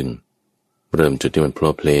งคืนเริ่มจุดที่มันโผล่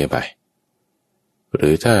เพลไปหรื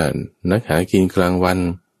อถ้านักหากินกลางวัน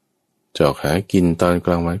จะออกหากินตอนก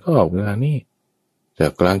ลางวันก็ออกเวลานี้จา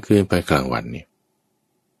กกลางคืนไปกลางวันเนี่ย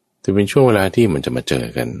จะเป็นช่วงเวลาที่มันจะมาเจอ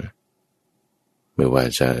กันไม่ว่า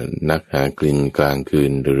จะนักหากินกลางคื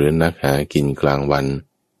นหรือนักหากินกลางวัน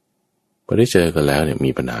พอได้เจอกันแล้วเนี่ย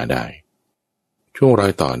มีปัญหาได้ช่วงรอ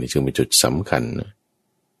ยต่อนี่จึงเป็นจุดสำคัญ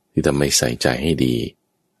ที่ทำให้ใส่ใจให้ดี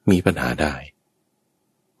มีปัญหาได้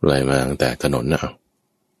ไล่มาตั้งแต่ถนน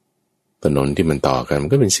ถนนที่มันต่อกันมัน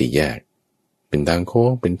ก็เป็นสี่แยกเป็นทางโค้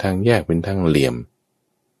งเป็นทางแยกเป็นทางเหลี่ยม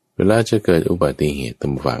เวลาจะเกิดอุบัติเหตุต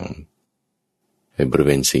ามฝั่งในบริเว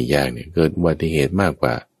ณสี่แยกเนี่ยเกิดอุบัติเหตุมากก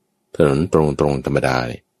ว่าถนนตรงธรรมดา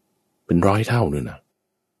เนี่ยเป็น100 เท่าด้วยนะ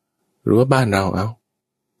หรือว่าบ้านเรา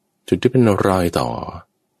จุดที่เป็นรอยต่อ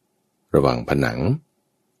ระหว่างผนัง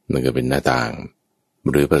มันก็เป็นหน้าต่าง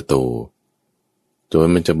หรือประตูตัว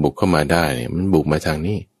มันจะบุกเข้ามาได้เนี่ยมันบุกมาทาง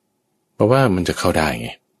นี้เพราะว่ามันจะเข้าได้ไง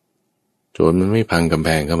โจรมันไม่พังกำแพ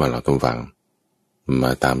งเข้ามาหรอกตรงฝั่งม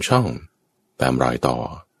าตามช่องตามรอยต่อ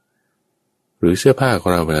หรือเสื้อผ้าขอ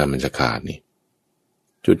งเราเวลามันจะขาดนี่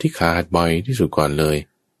จุดที่ขาดบ่อยที่สุดก่อนเลย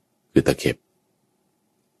คือตะเข็บ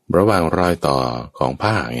ระหว่างรอยต่อของ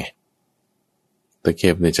ผ้าไงตะเข็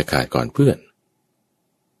บเนี่ยจะขาดก่อนเพื่อน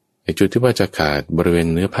ไอ้จุดที่ว่าจะขาดบริเวณ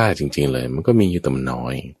เนื้อผ้าจริงๆเลยมันก็มีอยู่แต่มันน้อ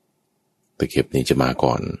ยตะเข็บนี่จะมา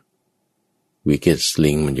ก่อนวิกเก็ตส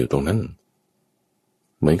ลิงมันอยู่ตรงนั้น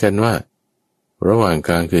เหมือนกันว่าระหว่างก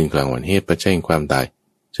ลางคืนกลางวันเหตุปัจจัยความตาย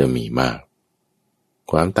จะมีมาก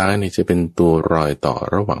ความตายเนี่ยจะเป็นตัวรอยต่อ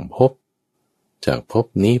ระหว่างภพจากภพ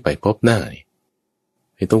นี้ไปภพหน้า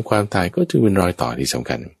ไอ้ตรงความตายก็จึงเป็นรอยต่อที่สำ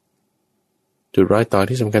คัญจุดรอยต่อ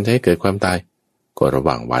ที่สำคัญจะให้เกิดความตายก็ระห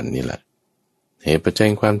ว่างวันนี่แหละเหตุปัจจัย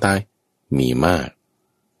ความตายมีมาก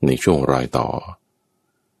ในช่วงรอยต่อ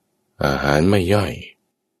อาหารไม่ย่อย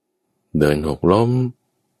เดินหกล้ม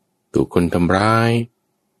ถูกคนทำร้าย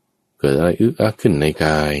เกิดอะไรอึกอักขึ้นในก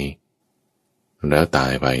ายแล้วตา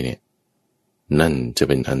ยไปเนี่ยนั่นจะเ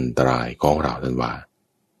ป็นอันตรายของเราท่านว่า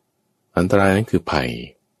อันตรายนั้นคือภัย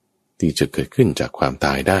ที่จะเกิดขึ้นจากความต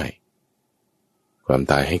ายได้ความ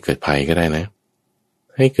ตายให้เกิดภัยก็ได้นะ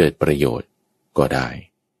ให้เกิดประโยชน์ก็ได้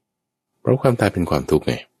เพราะความตายเป็นความทุกข์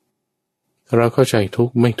ไงถ้าเราเข้าใจทุก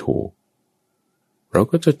ข์ไม่ถูกเรา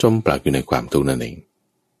ก็จะจมปลักอยู่ในความทุกข์นั่นเอง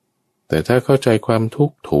แต่ถ้าเข้าใจความทุก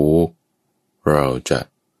ข์ถูกเราจะ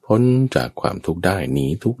พ้นจากความทุกข์ได้หนี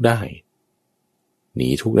ทุกข์ได้หนี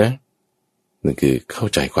ทุกข์นะนั่นคือเข้า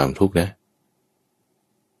ใจความทุกข์นะ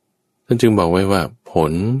ท่านจึงบอกไว้ว่าผ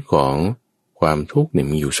ลของความทุกข์เนี่ย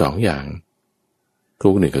มีอยู่สองอย่างทุ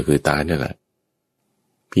กข์นี่ก็คือตายนี่แหละ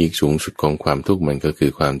พีคสูงสุดของความทุกข์มันก็คื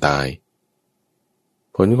อความตาย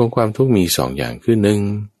ผลของความทุกข์มีสองอย่างคือหนึ่ง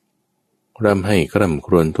ร่ำให้คร่ำค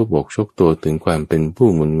รวญทุบอกชกตัวถึงความเป็นผู้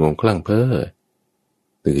งุนงงคลั่งเพ้อ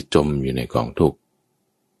หรือจมอยู่ในกองทุกข์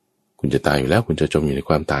คุณจะตายอยู่แล้วคุณจะจมอยู่ใน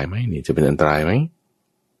ความตายไหมนี่จะเป็นอันตรายไหม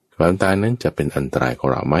ความตายนั้นจะเป็นอันตรายของ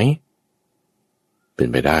เราไหมเป็น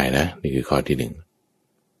ไปได้นะนี่คือข้อที่หนึ่ง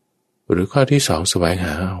หรือข้อที่สองแสวงห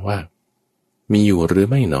าว่ามีอยู่หรือ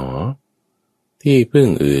ไม่หนอที่พึ่ง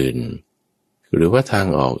อื่นหรือว่าทาง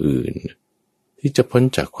ออกอื่นที่จะพ้น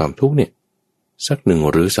จากความทุกข์เนี่ยสักหนึ่ง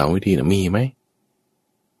หรือสองวิธีนะมีไหม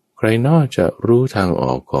ใครนอกจะรู้ทางอ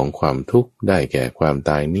อกของความทุกข์ได้แก่ความ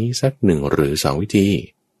ตายนี้สักหนึ่งหรือสองวิธี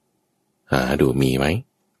หาดูมีไหม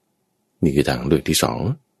นี่คือทางเลือกที่สอง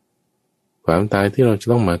ความตายที่เราจะ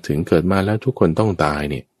ต้องมาถึงเกิดมาแล้วทุกคนต้องตาย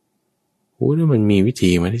เนี่ยแล้วมันมีวิ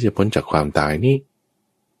ธีไหมที่จะพ้นจากความตายนี่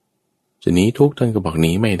จะหนีทุกข์ท่านก็บอกห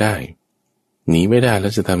นีไม่ได้หนีไม่ได้แล้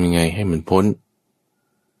วจะทำยังไงให้มันพ้น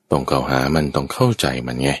ต้องเข้าหามันต้องเข้าใจ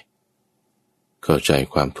มันไงเข้าใจ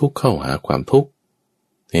ความทุกข์เข้าหาความทุกข์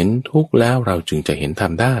เห็นทุกข์แล้วเราจึงจะเห็นธรร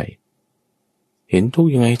มได้เห็นทุกข์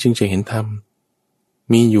ยังไงจึงจะเห็นธรรม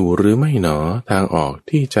มีอยู่หรือไม่หนอทางออก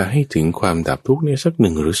ที่จะให้ถึงความดับทุกข์เนี่ยสักห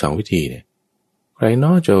นึ่งหรือสองวิธีเนี่ยใครน้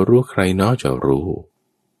อจะรู้ใครน้อจะรู้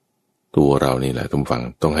ตัวเรานี่แหละต้องฟัง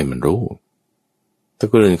ต้องให้มันรู้ถ้า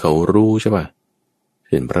คนอื่นเขารู้ใช่ป่ะ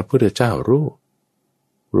เห็นพระพุทธเจ้ารู้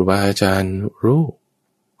ครูบาอาจารย์รู้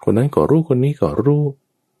คนนั้นก็รู้คนนี้ก็รู้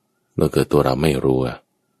แล้วเกิดตัวเราไม่รู้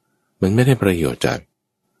มันไม่ได้ประโยชน์จาก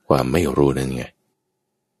ความไม่รู้นั่นไง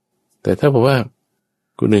แต่ถ้าบอกว่า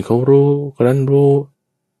คนอื่นเขารู้คนนั้นรู้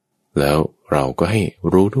แล้วเราก็ให้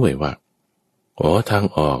รู้ด้วยว่าทาง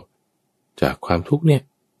ออกจากความทุกข์เนี่ย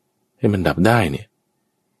ให้มันดับได้เนี่ย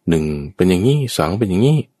หนึ่งเป็นอย่างนี้สองเป็นอย่าง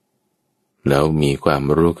นี้แล้วมีความ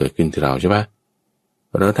รู้เกิดขึ้นที่เราใช่ปะ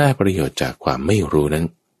เราได้ประโยชน์จากความไม่รู้นั้น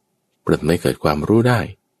เปิดไม่เกิดความรู้ได้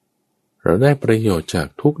เราได้ประโยชน์จาก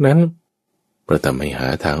ทุกนั้นประทำให้หา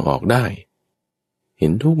ทางออกได้เห็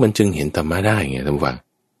นทุกมันจึงเห็นธรรมะได้ไงท่านฟัง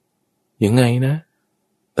ยังไงนะ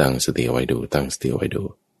ตั้งสติไว้ดูตั้งสติไว้ดู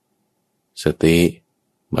สติ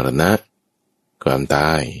มรณะความต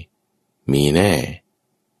ายมีแน่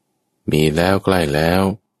มีแล้วใกล้แล้ว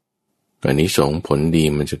อานิสงส์ผลดี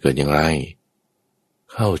มันจะเกิดอย่างไร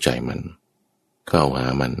เข้าใจมันเข้าหา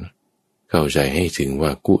มันเข้าใจให้ถึงว่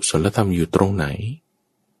ากุศลธรรมอยู่ตรงไหน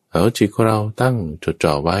เอาจิตของเราตั้งจด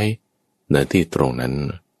จ่อไว้ในที่ตรงนั้น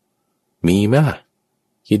มีไหมล่ะ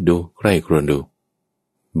คิดดูใคร่ครวญดู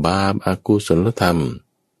บาปอกุศลธรรม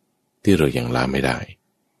ที่เรายังละไม่ได้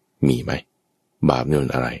มีไหมบาปนี่มั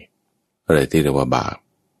นอะไรที่เรียกว่าบาป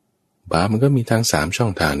มันก็มีทาง3ช่อ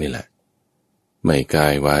งทางนี่แหละไม่กา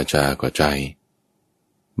ยวาจาก็ใจ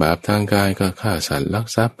บาปทางกายก็ฆ่าสัตว์ลัก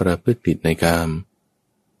ทรัพย์ประพฤติผิดในกาม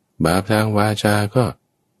บาปทางวาจาก็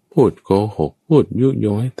พูดโกหกพูดยุย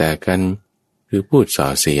งให้แตกกันคือพูดส่อ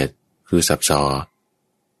เสียดคือสับสอ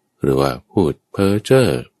หรือว่าพูดเพ้อเจ้อ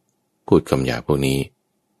พูดคำหยาบพวกนี้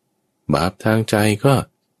บาปทางใจก็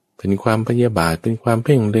เป็นความพยาบาทเป็นความเ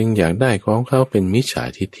พ่งเล็งอยากได้ของเขาเป็นมิจฉา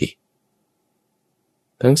ทิฏฐิ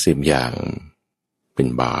ทั้ง10อย่างเป็น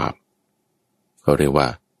บาปเขาเรียกว่า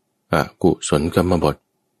อกุศลกรรมบท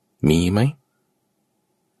มีไหม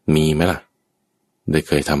มีไหมล่ะได้เ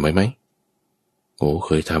คยทำไว้ไหมโอ้เค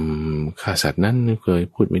ยทำฆ่าสัตว์นั้นเคย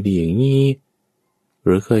พูดไม่ดีอย่างนี้ห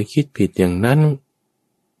รือเคยคิดผิดอย่างนั้น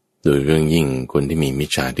โดยเรื่องยิ่งคนที่มีมิจ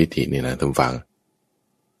ฉาทิฏฐิเนี่ยนะท่านฟัง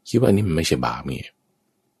คิดว่าอันนี้มันไม่ใช่บาปนี่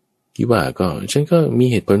คิดว่าก็ฉันก็มี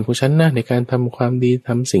เหตุผลของฉันนะในการทำความดีท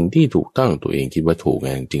ำสิ่งที่ถูกต้องตัวเองคิดว่าถูกไง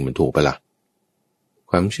จริงมันถูกปะล่ะ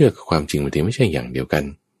ความเชื่อกับความจริงมันไม่ใช่อย่างเดียวกัน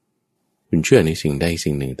คุณเชื่อในสิ่งใด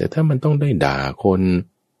สิ่งหนึ่งแต่ถ้ามันต้องได้ด่าคน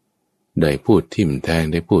ได้พูดทิ่มแทง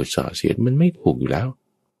ได้พูดส่อเสียดมันไม่ถูกอยู่แล้ว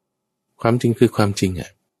ความจริงคือความจริงอ่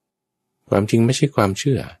ะความจริงไม่ใช่ความเ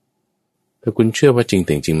ชื่อถ้าคุณเชื่อว่าจริงแ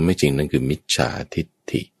ต่จริงไม่จริงนั่นคือมิจฉาทิฏ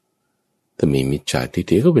ฐิถ้ามีมิจฉาทิฏ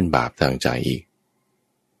ฐิก็เป็นบาปทางใจอีก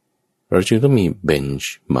เราจึงต้องมี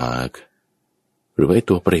benchmark หรือว่า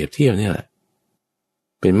ตัวเปรียบเทียบนี่แหละ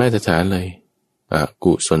เป็นมาตรฐานเลย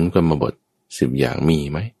กุศลกรรมบท10อย่างมี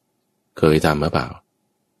ไหมเคยทำหรือเปล่า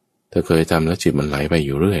ถ้าเคยทำแล้วจิตมันไหลไปอ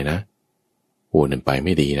ยู่เรื่อยนะโอ้นั่นไปไ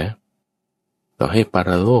ม่ดีนะต่อให้ปร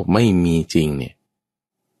โลกไม่มีจริงเนี่ย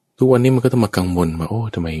ทุกวันนี้มันก็ต้องมากังวลมาโอ้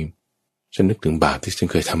ทำไมฉันนึกถึงบาปที่ฉัน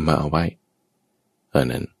เคยทำมาเอาไว้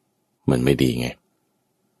นั้นมันไม่ดีไง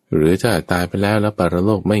หรือถ้าตายไปแล้วปรโล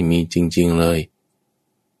กไม่มีจริงๆเลย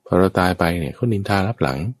พอเราตายไปเนี่ยเขานินทารับห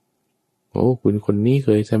ลังโอ้คุณคนนี้เค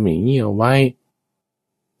ยทำอย่างนี้เอาไว้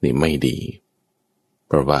นี่ไม่ดีเ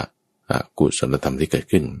พราะว่ากุศลธรรมที่เกิด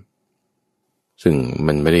ขึ้นซึ่ง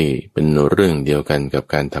มันไม่ได้เป็นเรื่องเดียวกันกับ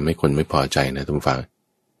การทำให้คนไม่พอใจนะทุกฝั่ง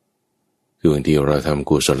คือบางทีเราทำ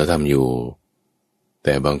กุศลธรรมอยู่แ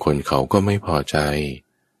ต่บางคนเขาก็ไม่พอใจ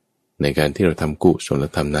ในการที่เราทำกุศล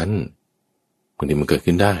ธรรมนั้นบางทีมันเกิด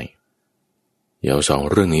ขึ้นได้อย่าเอา2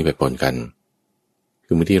เรื่องนี้ไปปนกัน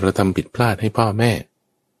คือบางทีเราทำผิดพลาดให้พ่อแม่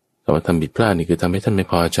แต่ว่าทำผิดพลาดนี่คือทำให้ท่านไม่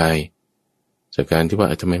พอใจจากการที่ว่า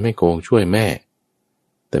ทำไมไม่โกงช่วยแม่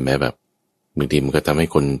แต่แม้แบบบางทีมันก็ทำให้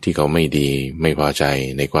คนที่เขาไม่ดีไม่พอใจ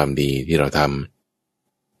ในความดีที่เราท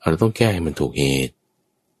ำเราต้องแก้ให้มันถูกเหตุ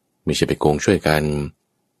ไม่ใช่ไปโกงช่วยกัน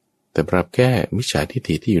แต่ปรับแก้มิจฉาทิฏ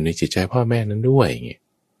ฐิที่อยู่ในจิตใจพ่อแม่นั้นด้วย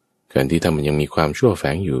การที่ทำมันยังมีความชั่วแฝ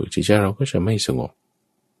งอยู่จิตใจเราก็จะไม่สงบ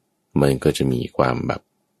มันก็จะมีความแบบ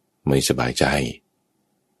ไม่สบายใจ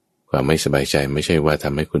ความไม่สบายใจไม่ใช่ว่าท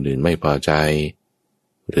ำให้คนอื่นไม่พอใจ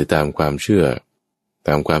หรือตามความเชื่อต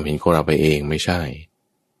ามความเห็นของเราไปเองไม่ใช่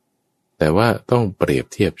แต่ว่าต้องเปรียบ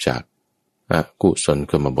เทียบจากอกุศล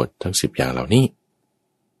กรรมบททั้ง10อย่างเหล่านี้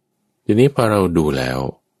ทีนี้พอเราดูแล้ว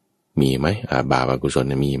มีไหมบาปอกุศล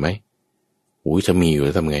มีไหมจะมีอยู่แ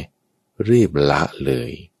ล้วทำไงรีบละเล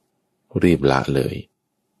ย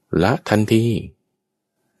ละทันที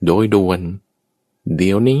โดยด่วนเ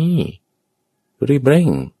ดี๋ยวนี้รีบเร่ง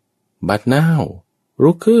บัดนาว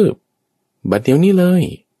รุกคืบบัดเดี๋ยวนี้เลย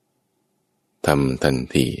ทำทัน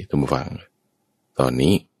ทีท่านผู้ฟังตอน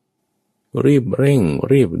นี้รีบเร่ง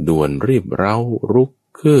รีบด่วนรีบเร้ารุก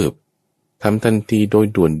คืบทำทันทีโดย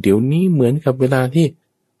ด่วนเดี๋ยวนี้เหมือนกับเวลาที่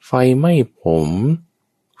ไฟไหม้ผม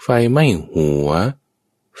ไฟไหม้หัว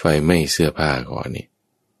ไฟไหม้เสื้อผ้าก่อนนี่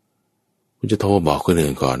คุณจะโทรบอกคน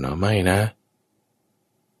อื่นก่อนเนาะไม่นะ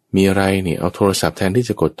มีอะไรนี่เอาโทรศัพท์แทนที่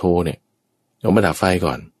จะกดโทรเนี่ยเอามาดับไฟ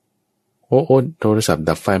ก่อนโอ้โทรศัพท์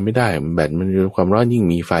ดับไฟไม่ได้แบตมันมีความร้อนยิ่ง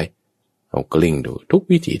มีไฟเอากลิ้งดูทุก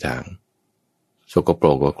วิถีทางสกปร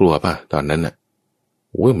กก็กลัวป่ะตอนนั้นน่ะ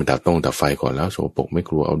มันดับไฟก่อนแล้วสกปรกไม่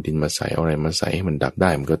กลัวเอาดินมาใส่เอาอะไรมาใส่ให้มันดับได้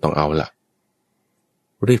มันก็ต้องเอาล่ะ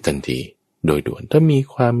รีบทันทีโดยด่วนถ้ามี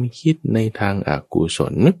ความคิดในทางอกุศ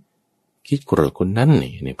ลคิดโกรธคนนั้น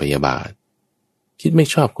ในพยาบาทคิดไม่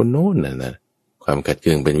ชอบคนโน้นนะความขัดเ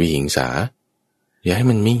คืองเป็นวิหิงสาอย่าให้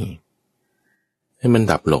มันมีให้มัน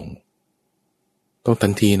ดับลงต้องทั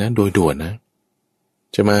นทีนะโดยด่วนนะ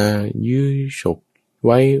จะมายื้อฉกไ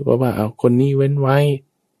ว้ว่าเอาคนนี้เว้นไว้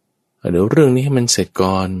เดี๋ยวเรื่องนี้ให้มันเสร็จ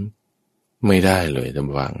ก่อนไม่ได้เลยท่าน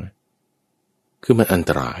ผู้ฟังคือมันอัน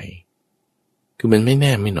ตรายคือมันไม่แ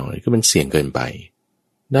น่ไม่นอนคือมันเสี่ยงเกินไป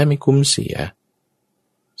ได้ไม่คุ้มเสีย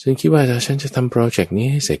ฉันคิดว่าฉันจะทำโปรเจกต์นี้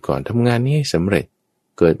ให้เสร็จก่อนทำงานนี้ให้สำเร็จ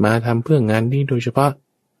เกิดมาทำเพื่องานนี้โดยเฉพาะ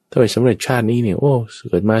ถ้าไปสำเร็จชาตินี้เนี่ย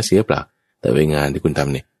เกิดมาเสียเปล่าแต่ไปงานที่คุณท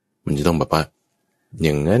ำเนี่ยมันจะต้องแบบว่าอ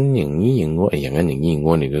ย่างนั้นอย่างนี้อย่างง้อย่างนั้นอย่างนี้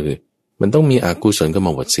ง้นี่ก็คือมันต้องมีอกุศลกรรม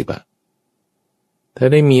บท10ถ้า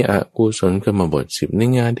ได้มีอกุศลกรรมบท10ใน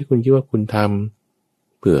งานที่คุณคิดว่าคุณท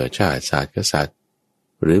ำเพื่อชาติศาสตร์กษัตริย์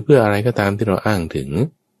หรือเพื่ออะไรก็ตามที่เราอ้างถึง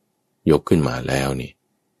ยกขึ้นมาแล้วนี่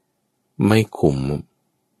ไม่คุ้ม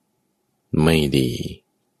ไม่ดี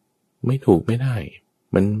ไม่ถูกไม่ได้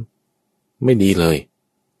มันไม่ดีเลย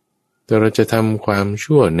แต่เราจะทำความ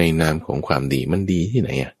ชั่วในนามของความดีมันดีที่ไหน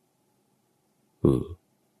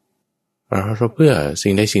เราเพื่อสิ่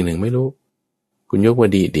งใดสิ่งหนึ่งไม่รู้คุณยกว่า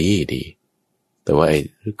ดีแต่ว่าไอ้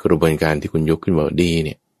กระบวนการที่คุณยกขึ้นว่าดีเ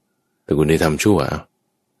นี่ยแต่คุณได้ทำชั่ว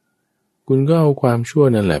คุณก็เอาความชั่ว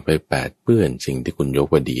นั่นแหละไปแปดเปื้อนสิ่งที่คุณยก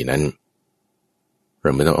ว่าดีนั้นเร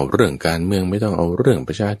าไม่ต้องเอาเรื่องการเมืองไม่ต้องเอาเรื่องป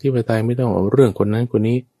ระชาธิปไตยไม่ต้องเอาเรื่องคนนั้นคน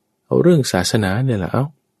นี้เอาเรื่องศาสนาเนี่ยแหละ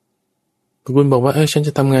คุณบอกว่าฉันจ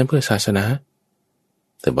ะทำงานเพื่อศาสนา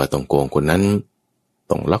แต่ว่าต้องโกงคนนั้น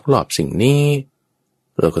ต้องลักลอบสิ่งนี้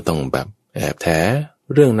เราก็ต้องแบบแอบแถ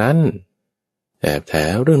เรื่องนั้นแอบแถ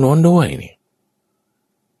เรื่องโน้นด้วยนี่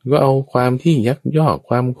ก็เอาความที่ยักยอก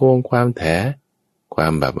ความโกงความแถควา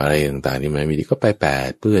มแบบอะไรต่างๆที่มันไม่ดีก็ไปแปด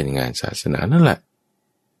เปื้อนงานศาสนานั่นแหละ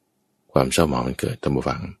ความเศร้าหมองมันเกิดตาม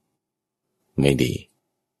ฟังไม่ดี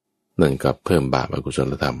นั่นก็เพิ่มบาปอกุศ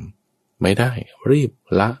ลธรรมไม่ได้รีบ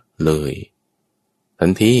ละเลยทั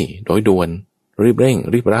นทีโดยด่วนรีบเร่ง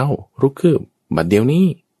รีบเร่ารุกคืบบัดเดี๋ยวนี้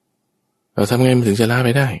เราทำไงมันถึงจะละไป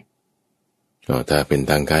ได้ถ้าเป็น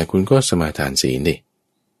ทางกายคุณก็สมาทานศีลดิ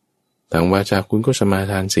ทางวาจาคุณก็สมา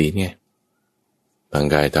ทานศีลไงทาง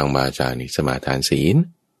กายทางวาจานี่สมาทานศีล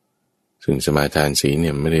ซึ่งสมาทานศีลเ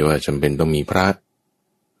นี่ยไม่ได้ว่าจำเป็นต้องมีพระ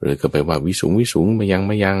หรือก็ไปว่าวิสุงมายังเ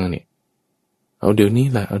นี่ยเอาเดี๋ยวนี้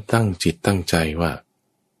แหละเอาตั้งจิตตั้งใจว่า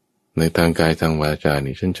ในทางกายทางวาจา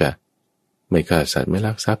นี่ฉันจะไม่ฆ่าสัตว์ไม่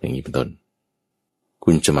ลักทรัพย์อย่างนี้เป็นต้น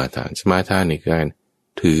คุณสมาทานในการ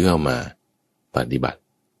ถือเอามาปฏิบัติ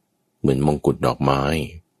เหมือนมงกุฎดอกไม้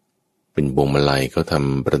เป็นพวงมาลัยเขาท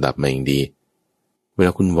ำประดับมาอย่างดีเวล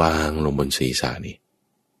าคุณวางลงบนศีรษะนี่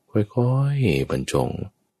ค่อยๆบรรจง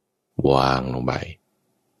วางลงไป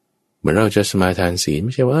เหมือนเราจะสมาทานศีลไ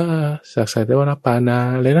ม่ใช่ว่าสักใส่แต่ว่ารับปานา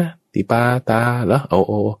เลยนะติปาตาแล้ว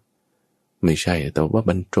ไม่ใช่แต่ว่า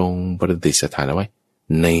บรรจงประดิษฐานเอาไว้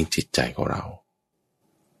ในจิตใจของเรา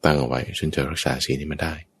ตั้งเอาไว้ฉันจะรักษาศีลนี้มาไ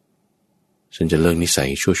ด้ฉันจะเลิกนิสัย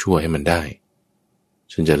ชั่วๆให้มันได้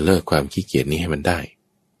ฉันจะเลิกความขี้เกียจนี้ให้มันได้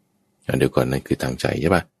เดี๋ยวก่อนนั่นคือทางใจใ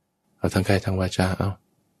ช่ปะเอาทางกายทางวาจา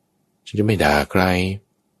ฉันจะไม่ด่าใคร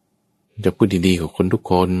จะพูดดีๆกับคนทุก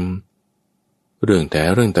คนเรื่องต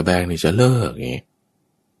ะแบงนี่จะเลิกไง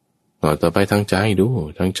ต่อไปทางใจดู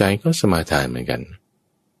ทางใจก็สมาทานเหมือนกัน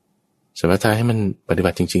สมาทานให้มันปฏิบั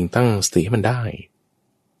ติจริงๆตั้งสติให้มันได้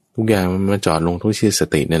ทุกอย่างมันมาจอดลงที่ส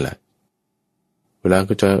ตินี่แหละเวลา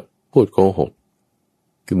ก็จะพูดโกหก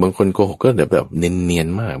คือบางคนโกหกก็แบบเนียน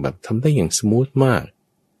ๆมากแบบทำได้อย่างสมูทมาก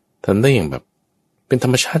ทำได้อย่างแบบเป็นธร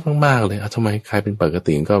รมชาติมากๆเลยทำไมใครเป็นปก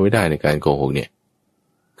ติก็ไม่ได้ในการโกหกเนี่ย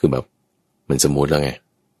คือแบบมันสมูทแล้วไง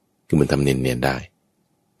คือมันทำเนียนๆได้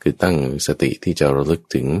คือตั้งสติที่จะระลึก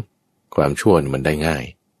ถึงความชั่วมันได้ง่าย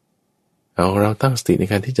เราตั้งสติใน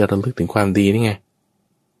การที่จะระลึกถึงความดีนี่ไง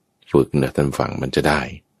ฝึกนะท่านฟังมันจะได้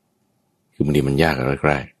คือบางทีมันยาก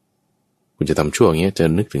แรกๆคุณจะทำชั่วอย่างเงี้ยจะ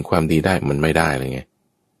นึกถึงความดีได้มันไม่ได้เลยไง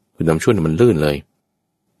คุณทำชั่วมันลื่นเลย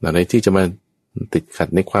อะไรที่จะมาติดขัด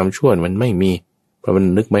ในความชั่วมันไม่มีเพราะมัน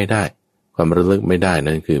นึกไม่ได้ความระลึกไม่ได้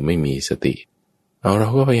นั่นคือไม่มีสติเรา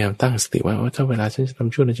ก็พยายามตั้งสติว่าถ้าเวลาฉันจะท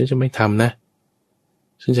ำชั่วฉันจะไม่ทำนะ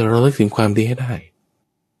ฉันจะระลึกถึงความดีให้ได้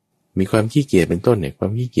มีความขี้เกียจเป็นต้นเนี่ยควา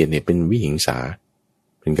มขี้เกียจเนี่ยเป็นวิหิงสา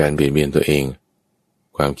เป็นการเบียดเบียนตัวเอง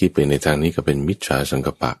ความคิดเป็นในทางนี้ก็เป็นมิจฉาสัง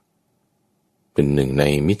กัปปะเป็นหนึ่งใน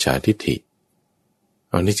มิจฉาทิฏฐิ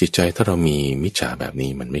ในจิตใจถ้าเรามีมิจฉาแบบนี้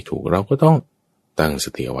มันไม่ถูกเราก็ต้องตั้งส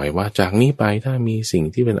ติเอาไว้ว่าจากนี้ไปถ้ามีสิ่ง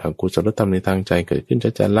ที่เป็นอกุศลธรรมในทางใจเกิดขึ้น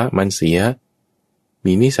จะละมันเสีย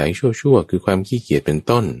มีนิสัยชั่วๆคือความขี้เกียจเป็น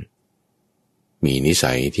ต้นมีนิ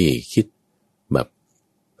สัยที่คิดแบบ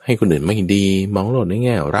ให้คนอื่นไม่ดีมองโลกในแ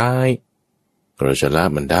ง่ร้ายเราจะละ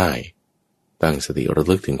มันได้ตั้งสติระ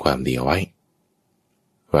ลึกถึงความดีเอาไว้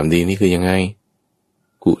ความดีนี่คือยังไง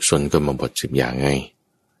กุศลกรรมบท10อย่างไง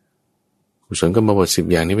กุศลกรรมบท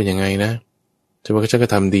10อย่างนี้เป็นยังไงนะจะว่าฉันก็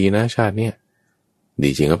ทำดีนะชาติเนี่ยดี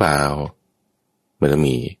จริงหรือเปล่ามันต้อง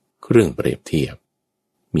มีเครื่องเปรียบเทียบ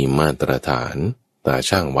มีมาตรฐานตา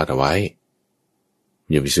ช่างวัดเอาไว้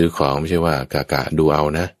อย่าไปซื้อของไม่ใช่ว่ากะดูเอา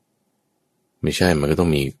นะไม่ใช่มันก็ต้อง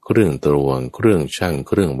มีเครื่องตวงเครื่องชั่งเ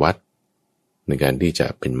ครื่องวัดในการที่จะ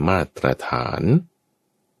เป็นมาตรฐา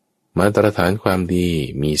นความดี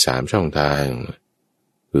มี3ช่องทาง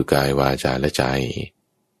คือกายวาจาและใจ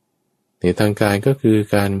ในทางกายก็คือ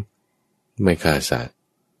การไม่ฆ่าสัตว์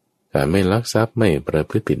การไม่ลักทรัพย์ไม่ประ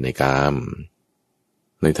พฤติผิดในกาม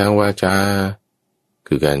ในทางวาจา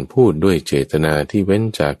คือการพูดด้วยเจตนาที่เว้น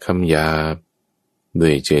จากคำหยาบด้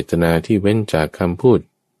วยเจตนาที่เว้นจากคำพูด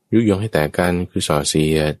ยุยงให้แตกกันคือส่อเสี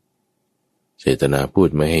ยดเจตนาพูด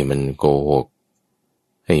ไม่ให้มันโกหก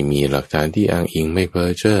ให้มีหลักฐานที่อ้างอิงไม่เพ้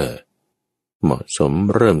อเจ้อเหมาะสม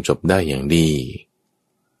เริ่มจบได้อย่างดี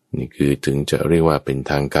นี่คือถึงจะเรียกว่าเป็น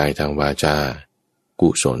ทางกายทางวาจากุ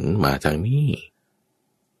ศลมาทางนี้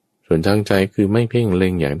ส่วนทางใจคือไม่เพ่งเล็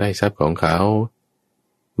งอยากได้ทรัพย์ของเขา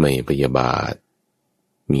ไม่พยาบาท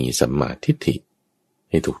มีสัมมาทิฏฐิ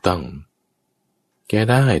ให้ถูกต้องแก้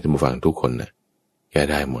ได้ท่านผู้ฟังทุกคนนะแก้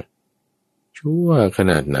ได้หมดชั่วข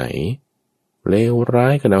นาดไหนเลวร้า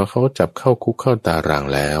ยขนาดว่าเขาจับเข้าคุกเข้าตาราง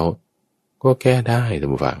แล้วก็แก้ได้ท่า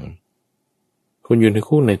นผู้ฟังคุณอยู่ใน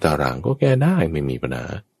คุกในตารางก็แก้ได้ไม่มีปัญหา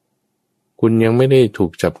คุณยังไม่ได้ถู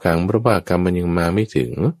กจับขังเพราะว่ากรรมมันยังมาไม่ถึ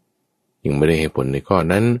งยังไม่ได้ให้ผลในข้อ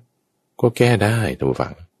นั้นก็แก้ได้ท่านผู้ฟั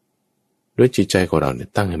งด้วยจิตใจของเราเนี่ย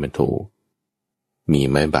ตั้งให้มันถูกมี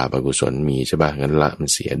ไหมบาปอกุศลมีใช่ป่ะงั้นละมัน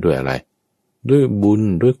เสียด้วยอะไรด้วยบุญ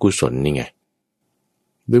ด้วยกุศลนี่ไง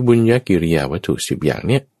ด้วยบุญญกิริยาวัตถุ10อย่าง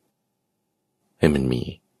เนี่ยให้มันมี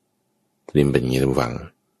ริมเป็นอย่างนี้ท่านผู้ฟัง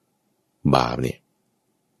บาปเนี่ย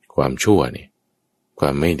ความชั่วเนี่ยควา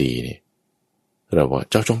มไม่ดีเนี่ยเราบอก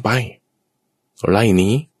เจ้าจงไปไล่หนี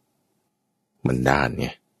มันด้านไง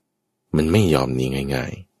มันไม่ยอมหนีง่า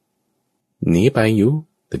ยๆหนีไปอยู่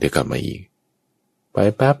แต่เดี๋ยวกลับมาอีกไป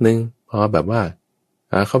แป๊บหนึ่งพอแบบว่า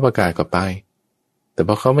เขาประกาศก็ไปแต่พ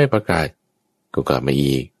อเขาไม่ประกาศก็กลับมา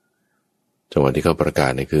อีกจังหวะที่เขาประกา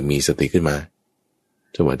ศเนี่ยคือมีสติขึ้นมา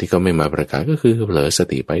จังหวะที่เขาไม่มาประกาศก็คือเผลอส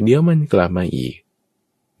ติไปเดี๋ยวมันกลับมาอีก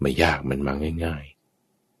ไม่ยากมันมาง่าย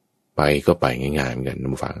ๆไปก็ไปง่ายๆเหมือนกันน้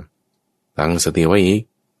ำฟังตั้งสติไว้อีก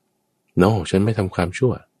ฉันไม่ทำความชั่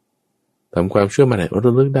วทำความชั่วมาไหนร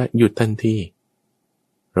ะลึกได้หยุดทันที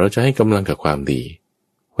เราจะให้กำลังกับความดี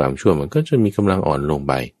ความชั่วมันก็จะมีกำลังอ่อนลง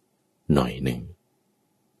ไปหน่อยหนึ่ง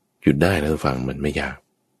หยุดได้นะท่านฟังมันไม่ยาก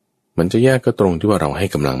มันจะยากก็ตรงที่ว่าเราให้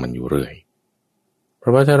กำลังมันอยู่เรื่อยเพรา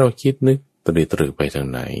ะว่าถ้าเราคิดนึกตรึกไปทาง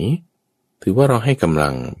ไหนถือว่าเราให้กำลั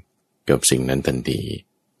งกับสิ่งนั้นทันที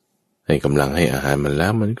ให้กำลังให้อาหารมันแล้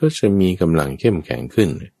วมันก็จะมีกำลังเข้มแข็งขึ้น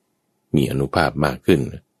มีอานุภาพมากขึ้น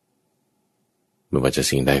ไม่ว่าจะ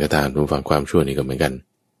สิ่งใดก็ตามทุกฝั่งความชั่วนี่ก็เหมือนกัน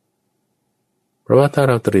เพราะว่าถ้าเ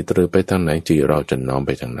ราตรึกไปทางไหนจิตเราจะน้อมไ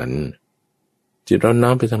ปทางนั้นจิตเราน้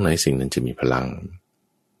อมไปทางไหนสิ่งนั้นจะมีพลัง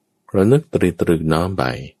เรานึกตรึกน้อมไป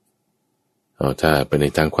ถ้าไปใน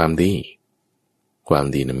ทางความดี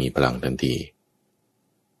นั้นมีพลังทันที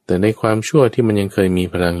แต่ในความชั่วที่มันยังเคยมี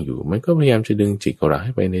พลังอยู่มันก็พยายามจะดึงจิตของเราใ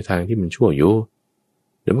ห้ไปในทางที่มันชั่วอยู่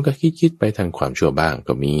เดี๋ยวมันก็คิดไปทางความชั่วบ้าง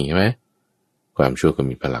ก็มีใช่ไหมความชั่วก็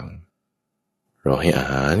มีพลังเราให้อา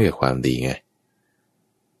หารกับความดีไง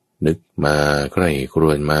นึกมาใคร่คร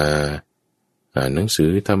วญมาอ่านหนังสื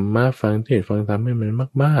อธรรมะฟังเทศน์ฟังธรรมให้มัน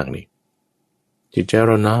มากๆนี่จิตใจเ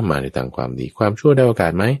ราน้อมมาในทางความดีความชั่วได้โอกา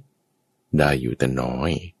สไหมได้อยู่แต่น้อ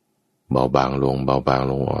ยเบาบางลง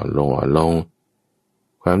อ่อนลง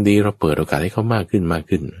ความดีเราเปิดโอกาสให้เขามากขึ้น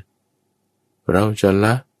เราจะล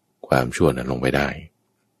ะความชั่วนั้นลงไปได้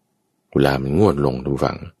เวลามันงวดลงทุก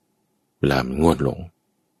ฝั่งเวลามันงวดลง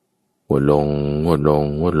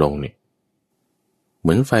เนี่ยเห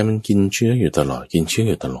มือนไฟมันกินเชื้ออยู่ตลอดกินเชื้อ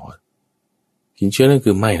นั่น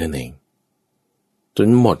คือไหม้นั่นเองจน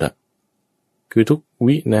หมดคือทุก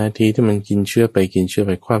วินาทีที่มันกินเชื้อไป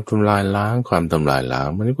ความทำลายล้าง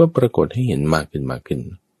มันก็ปรากฏให้เห็นมากขึ้น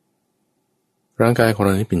ร่างกายของเร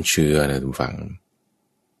านี่เป็นเชื้อนะทุกฝั่ง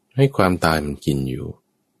ให้ความตายมันกินอยู่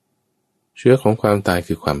เชื้อของความตาย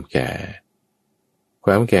คือความแก่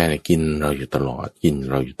เนี่ยกินเราอยู่ตลอด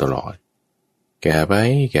แก่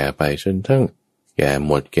ไปจนทั้งแก่ห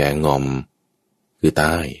มดแก่งอมคือต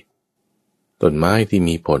ายต้นไม้ที่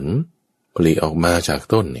มีผลผลิออกมาจาก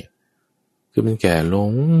ต้นเนี่ยคือมันแก่ล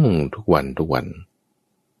งทุกวัน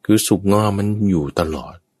คือสุกงอมันอยู่ตลอ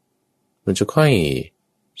ดมันจะค่อย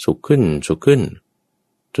สุกขึ้น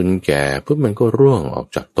จนแก่ปุ๊บมันก็ร่วงออก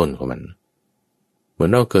จากต้นของมันเหมือน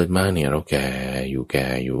เราเกิดมาเนี่ยเราแก่อ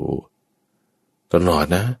ยู่ตลอด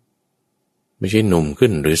นะไม่ใช่หนุ่มขึ้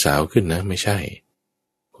นหรือสาวขึ้นนะไม่ใช่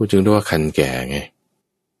พูดถึงด้วยว่าคันแก่ไง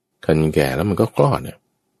คันแก่แล้วมันก็คลอด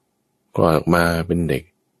ออกมาเป็นเด็ก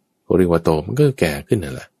เรียกว่าโตมันก็แก่ขึ้น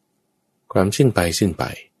นั่นแหละความสิ้นไป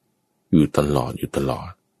อยู่ตลอด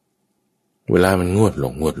เวลามันงวด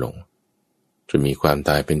ลงจะมีความ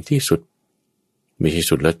ตายเป็นที่สุดไม่ใช่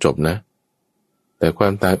สุดแล้วจบนะแต่ควา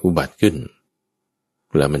มตายอุบัติขึ้น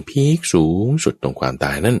แล้วมันพีคสูงสุดตรงความต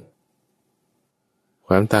ายนั้นค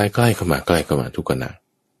วามตายใกล้เข้ามาทุกขณะ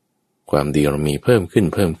ความดีเรามีเพิ่มขึ้น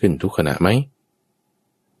ทุกขณะไหม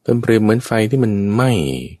เปรียบเหมือนไฟที่มันไหม้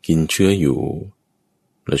กินเชื้ออยู่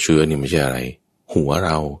แล้วเชื้อนี่ไม่ใช่อะไรหัวเ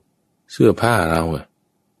ราเสื้อผ้าเรา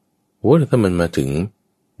ถ้ามันมาถึง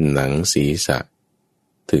หนังศีรษะ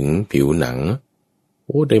ถึงผิวหนัง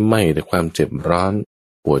ได้ไหม้แต่ความเจ็บร้อน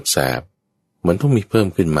ปวดแสบมันต้องมีเพิ่ม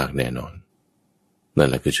ขึ้นมากแน่นอนนั่น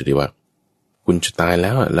แหละคือจุดที่ว่าคุณจะตายแ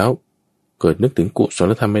ล้ว เกิดนึกถึงกุศ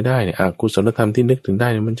ลธรรมไม่ได้เนี่ยอกุศลธรรมที่นึกถึงได้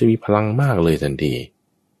เนี่ยมันจะมีพลังมากเลยทันที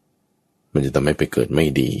มันจะทำให้ไปเกิดไม่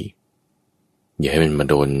ดีอย่าให้มันมา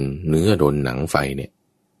โดนเนื้อโดนหนังไฟเนี่ย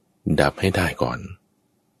ดับให้ได้ก่อน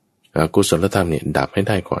อกุศลธรรมเนี่ยดับให้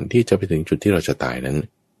ได้ก่อนที่จะไปถึงจุดที่เราจะตายนั้น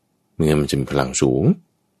เมื่อมันจะมีพลังสูง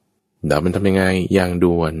ดับมันทำยังไงอย่าง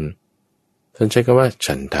ด่วนท่านใช้คำว่า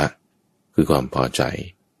ฉันทะคือความพอใจ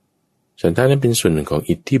ฉันทะนั้นเป็นส่วนหนึ่งของ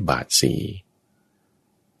อิทธิบาทสี่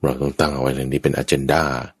เราต้องตั้งเอาไว้เรื่องนี้เป็นอเจนดา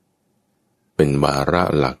เป็นวาระ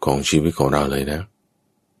หลักของชีวิตของเราเลยนะ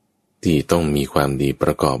ที่ต้องมีความดีป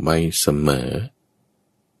ระกอบไว้เสมอ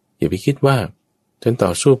อย่าไปคิดว่าฉันต่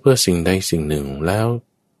อสู้เพื่อสิ่งใดสิ่งหนึ่งแล้ว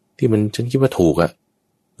ที่มันฉันคิดว่าถูกอะ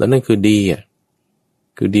แล้วนั่นคือดีอะ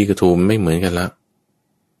คือดีกับถูกไม่เหมือนกันละ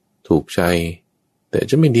ถูกใจแต่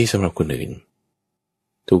จะไม่ดีสำหรับคนอื่น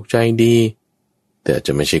ถูกใจดีแต่จ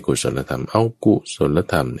ะไม่ใช่กุศลธรรมเอากุศล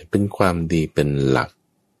ธรรมเป็นความดีเป็นหลัก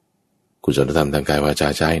กุศลธรรมทางกายวาจา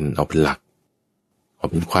ใจเอาเป็นหลักเอา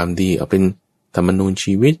เป็นความดีเอาเป็นธรรมนูญ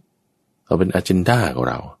ชีวิตเอาเป็นอเจนดาของ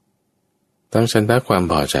เราตั้งฉันทะความ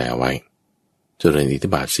พอใจเอาไว้เจริญอิทธิ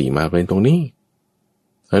บาทสี่มาเป็นตรงนี้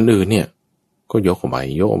อันอื่นเนี่ยก็ยกเอาไ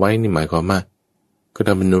ว้นี่หมายความว่าก็ท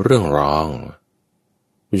ำเป็นเรื่องรอง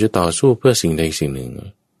คุณจะต่อสู้เพื่อสิ่งใดสิ่งหนึ่ง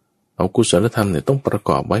เอากุศลธรรมเนี่ยต้องประก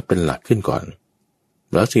อบไว้เป็นหลักขึ้นก่อน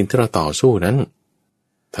แล้วสิ่งที่เราต่อสู้นั้น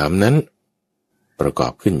ธรรมนั้นประกอ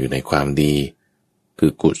บขึ้นอยู่ในความดีคื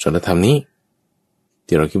อกุศลธรรมนี้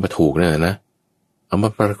ที่เราคิดว่าถูกนั่นนะเอามา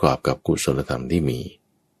ประกอบกับกุศลธรรมที่มี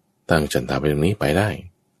ตั้งฉันทะไปตรงนี้ไปได้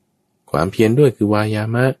ความเพียรด้วยคือวายา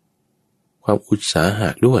มะความอุตสาหะ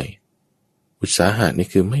ด้วยอุตสาหะนี่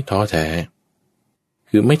คือไม่ท้อแท้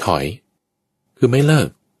คือไม่ถอยคือไม่เลิก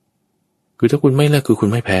คือถ้าคุณไม่เลิกคือคุณ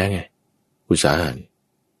ไม่แพ้ไงอุตสาหะ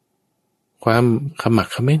ความขมัก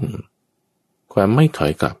เขม้นความไม่ถอ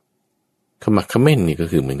ยกลับขมักเขม้นนี่ก็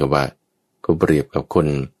คือเหมือนกับว่าก็เปรียบกับคน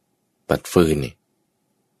ตัดฟืนนี่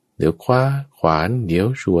เดี๋ยวคว้าขวานเดี๋ยว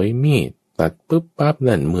ฉวยมีดตัดปุ๊บปั๊บ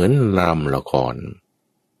นั่นเหมือนรำละคร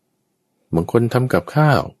บางคนทำกับข้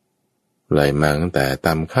าวไล่มาตั้งแต่ต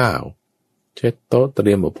ำข้าวเช็ดโต๊ะเต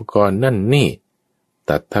รียมอุปกรณ์นั่นนี่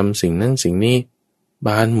ตัดทำสิ่งนั้นสิ่งนี้บ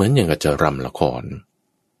านเหมือนอย่างกับจะรำละคร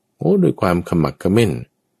ด้วยความขมักเขม้น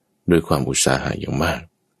ด้วยความอุตสาหะอย่างมาก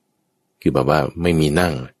คือแบบว่าไม่มีนั่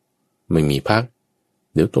งไม่มีพัก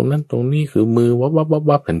เดี๋ยวตรงนั้นตรงนี้คือมือ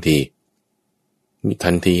วับทันทีมี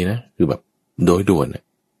ทันทีนะคือแบบโดยด่วน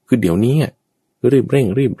คือเดี๋ยวนี้รีบเร่ง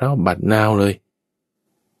รีบเร่าบัดนาวเลย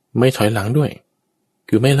ไม่ถอยหลังด้วย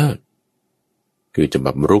คือไม่เลิกคือจะแบ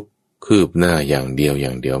บรุกคืบหน้าอย่างเดียว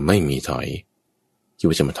ไม่มีถอยคิด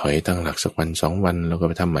ว่าจะมาถอยตั้งหลักสักวัน2 วันแล้วก็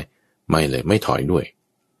ไปทำใหม่ไม่เลยไม่ถอยด้วย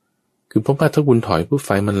คือเพราะว่าถ้าคุณถอยปุ๊บไฟ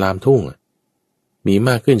มันลามทุ่งมีม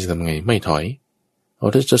ากขึ้นจะทำไงไม่ถอยเอา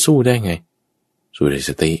ถ้าจะสู้ได้ไงสู้ด้วย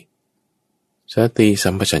สติสั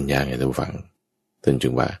มปชัญญะไงท่านผู้ฟังท่านจึ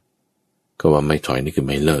งว่าก็ว่าไม่ถอยนี่คือ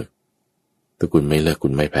ไม่เลิกถ้าคุณไม่เลิกคุ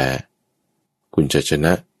ณไม่แพ้คุณจะชน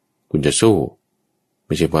ะคุณจะสู้ไ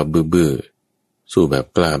ม่ใช่ว่าบื้อสู้แบบ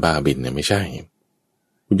กล้าบ้าบินเนี่ยไม่ใช่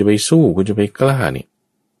คุณจะไปสู้คุณจะไปกล้านี่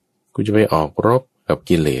คุณจะไปออกรบกับ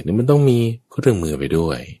กิเลสนี่มันต้องมีเครื่องมือไปด้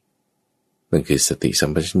วยนั่นคือสติสัม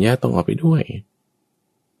ปชัญญะต้องเอาไปด้วย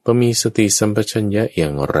พอมีสติสัมปชัญญะอย่า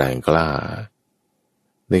งแรงกล้า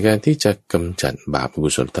ในการที่จะกำจัดบาปอกุ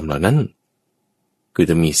ศลธรรมเหล่านั้นคือ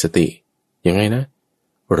จะมีสติยังไงนะ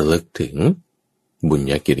ระลึกถึงบุญ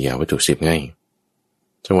ญากิริยาวัตถุ10ไง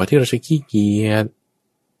จังหวะที่เราจะขี้เกียจ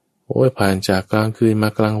ผ่านจากกลางคืนมา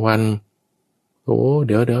กลางวันเ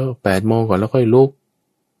ดี๋ยว8 โมงก่อนแล้วค่อยลุก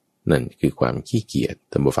นั่นคือความขี้เกียจ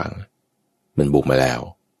ท่านผู้ฟังมันบุกมาแล้ว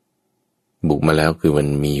คือมัน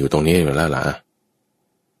มีอยู่ตรงนี้อยู่แล้วล่ะ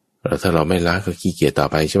แล้วถ้าเราไม่ละก็ขี้เกียจต่อ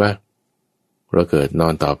ไปใช่ไหมเราเกิดนอ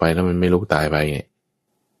นต่อไปแล้วมันไม่ลุกตายไปเนี่ย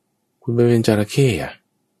คุณไปเป็นจระเข้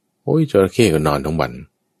จระเข้ก็นอนทั้งวัน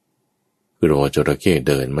คือเราจระเข้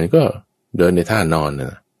เดินมันก็เดินในท่านอนน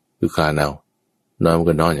ะคือคลานเอานอนมัน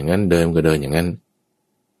ก็นอนอย่างนั้นเดินมันก็เดินอย่างนั้น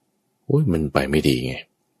มันไปไม่ดีไง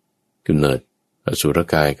กำเนิดอสุร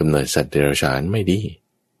กายกำเนิดสัตว์เดรัจฉานไม่ดี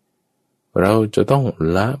เราจะต้อง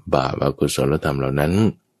ละบาปอกุศลธรรมเหล่านั้น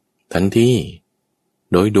ทันที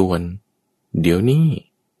โดยด่วนเดี๋ยวนี้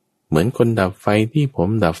เหมือนคนดับไฟที่ผม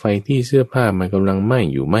ดับไฟที่เสื้อผ้ามันกำลังไหม้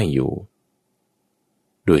อยู่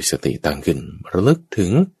ด้วยสติตั้งขึ้นระลึกถึ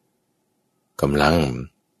งกำลัง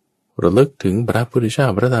ระลึกถึงพระพุทธเจ้า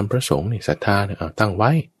พระธรรมพระสงฆ์นี่ศรัทธาเอาตั้งไ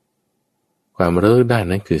ว้ความระลึกได้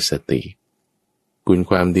นั้นคือสติคุณ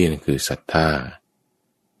ความดีนั่นคือศรัทธา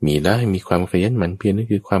มีได้มีความขยันหมั่นเพียรนั่น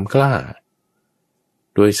คือความกล้า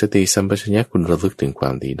โดยสติสัมปชัญญะคุณระลึกถึงควา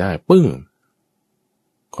มดีได้ปึ้ง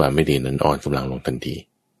ความไม่ดีนั้นอ่อนกำลังลงทันที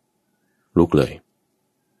ลุกเลย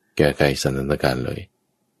แก้ไขสถานการณ์เลย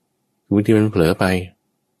บางทีมันเผลอไป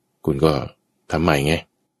คุณก็ทำใหม่ไง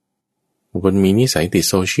บางคนมีนิสัยติด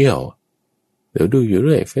โซเชียลเดี๋ยวดูอยู่เ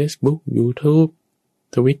รื่อย Facebook YouTube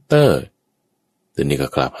Twitter เดี๋ยวนี้ก็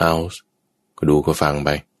Clubhouse ก็ดูก็ฟังไป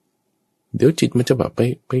เดี๋ยวจิตมันจะแบบ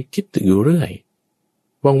ไปคิดอยู่เรื่อย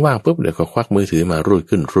ว่างๆปุ๊บเดี๋ยวก็ควักมือถือมารูด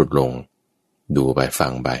ขึ้นรูดลงดูไปฟั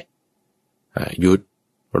งไปหยุด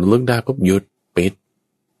ระลึกได้ปุ๊บหยุดปิ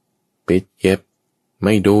ดเย็บไ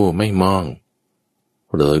ม่ดูไม่มอง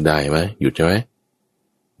ระลึกได้ไหมหยุดใช่ไหม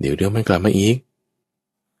เดี๋ยวมันกลับมาอีก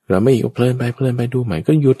เราไม่อีกเพลินไปดูใหม่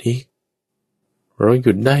ก็หยุดอีกเราห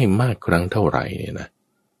ยุดได้มากครั้งเท่าไหร่เนี่ยนะ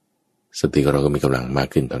สติเราก็มีกำลังมาก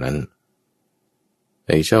ขึ้นเท่านั้นไ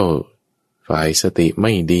อ้เจ้าฝ่ายสติไ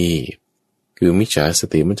ม่ดีคือมิจฉาส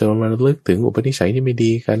ติมันจะมาระลึกถึงอุปนิสัยที่ไม่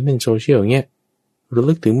ดีการเล่นโซเชียลเงี้ยระ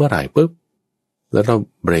ลึกถึงเมื่อไหร่ปุ๊บแล้วเรา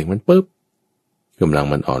เบรกมันปุ๊บกำลัง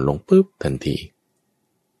มันอ่อนลงปุ๊บทันที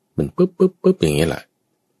มันปุ๊บอย่างเงี้ยแหละ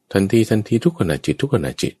ทันทีทุกขณะจิ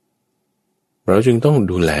ตเราจึงต้อง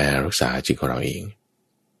ดูแลรักษาจิตของเราเอง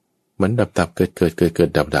มันดับเกิด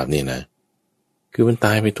ดับนี่นะคือมันต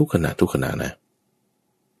ายไปทุกขณะนะ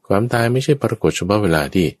ความตายไม่ใช่ปรากฏเฉพาะเวลา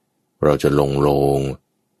ที่เราจะลง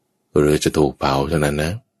หรือจะถูกเผาเท่านั้นน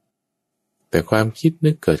ะแต่ความคิด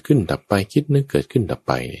นึกเกิดขึ้นดับไปคิดนึกเกิดขึ้นดับ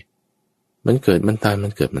ไปมันเกิดมันตายมั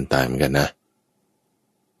นเกิดมันตายเหมือนกันนะ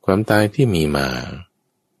ความตายที่มีมา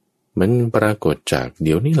มันปรากฏจากเ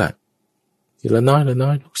ดี๋ยวนี้แหละทีละน้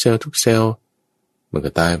อยทุกเซลล์มัน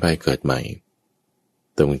ก็ตายไปเกิดใหม่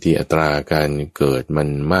แต่บางทีอัตราการเกิดมัน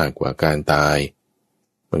มากกว่าการตาย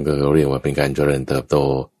มันก็เรียกว่าเป็นการเจริญเติบโต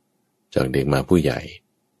จากเด็กมาผู้ใหญ่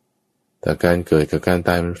แต่การเกิดกับการต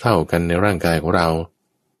ายมันเท่ากันในร่างกายของเรา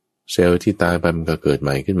เซลล์ที่ตายไปมันก็เกิดให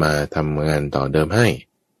ม่ขึ้นมาทำงานต่อเดิมให้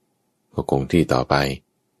ก็คงที่ต่อไป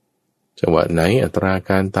จังหวะไหนอัตรา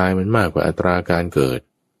การตายมันมากกว่าอัตราการเกิด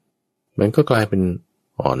มันก็กลายเป็น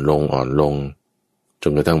อ่อนลงจ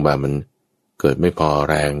นกระทั่งว่ามันเกิดไม่พอ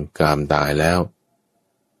แรงกามตายแล้ว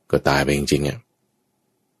ก็ตายไปจริง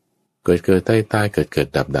ๆเกิดตายเกิด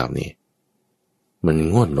ดับนี่มัน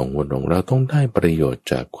งวดลงเราต้องได้ประโยชน์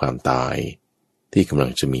จากความตายที่กำลั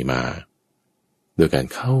งจะมีมาโดยการ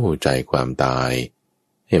เข้าใจความตาย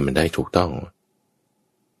ให้มันได้ถูกต้อง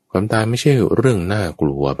ความตายไม่ใช่เรื่องน่าก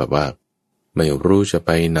ลัวแบบว่าไม่รู้จะไ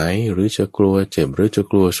ปไหนหรือจะกลัวเจ็บหรือจะ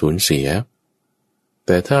กลัวสูญเสียแ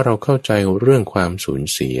ต่ถ้าเราเข้าใจเรื่องความสูญ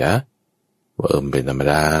เสียว่าเป็นธรรม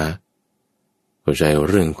ดาเข้าใจ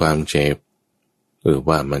เรื่องความเจ็บ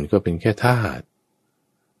ว่ามันก็เป็นแค่ธาตุ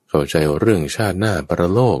เข้าใจเรื่องชาติหน้าปร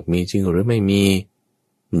โลกมีจริงหรือไม่มี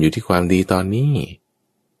มันอยู่ที่ความดีตอนนี้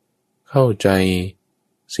เข้าใจ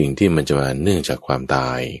สิ่งที่มันจะมาเนื่องจากความต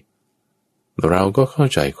ายเราก็เข้า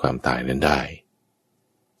ใจความตายนั้นได้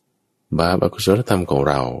บาปอกุศลธรรมของ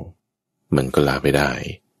เรามันก็ละไปได้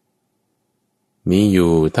มีอ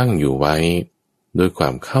ยู่ตั้งอยู่ไว้ด้วยควา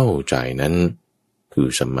มเข้าใจนั้นคือ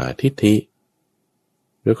สัมมาทิฏฐิ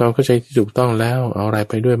ด้วยความเข้าใจที่ถูกต้องแล้วเอาอะไร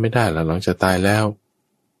ไปด้วยไม่ได้แล้วหลังจากตายแล้ว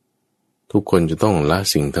ทุกคนจะต้องละ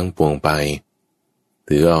สิ่งทั้งปวงไป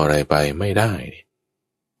ถือเอาอะไรไปไม่ได้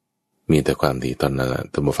มีแต่ความดีตอนนั้นแหละ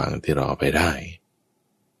ตัวฝังที่เราไปได้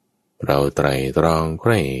เราไตร่ตรองใค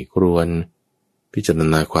ร่ครวญพิจาร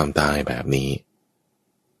ณาความตายแบบนี้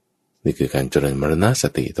นี่คือการเจริญมรณส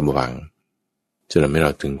ติตัวฝังจะทำให้เร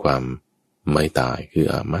าถึงความไม่ตายคือ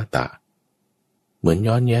อมตะเหมือน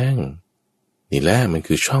ย้อนแย้งนี่แหละมัน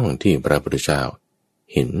คือช่องที่พระพุทธเจ้า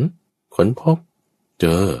เห็นค้นพบเจ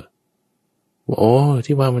อว่าโอ้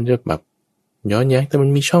ที่ว่ามันจะแบบย้อนแย้งแต่มัน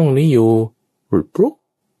มีช่องนี้อยู่หลุดปุ๊บ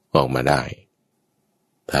ออกมาได้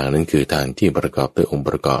ทางนั้นคือทางที่ประกอบด้วยองค์ป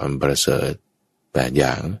ระกอบอันประเสริฐ8อ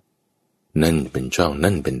ย่างนั่นเป็นช่อง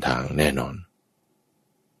นั่นเป็นทางแน่นอน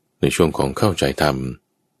ในช่วงของเข้าใจธรรม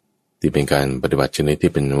ที่เป็นการปฏิบัติชนิด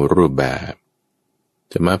ที่เป็นรูปแบบ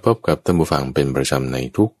จะมาพบกับท่านผู้ฟังเป็นประจำใน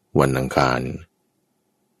ทุกวันอังคาร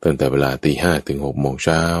ตั้งแต่เวลา 5:00 ถึง 6:00 น.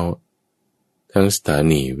ทั้งสถา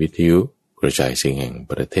นีวิทยุกระจายเสียงแห่ง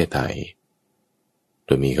ประเทศไทยโด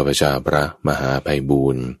ยมีข้าพเจ้าพระมหาไพบู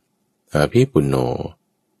ลย์อาภิปุณโญ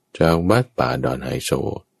จากวัดป่าดอนไฮโซ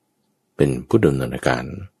เป็นผู้ดำเนินการ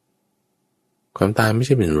ความตายไม่ใ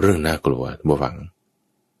ช่เป็นเรื่องน่ากลัวท่านผู้ฟัง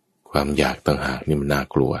ความอยากต่างหากนี่มันน่า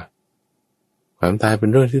กลัวความตายเป็น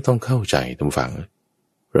เรื่องที่ต้องเข้าใจท่านผู้ฟัง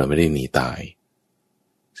เราไม่ได้หนีตาย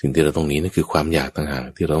สิ่งที่เราต้องหนีนั่นคือความอยากต่างหาก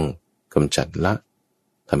ที่เราต้องกำจัดละ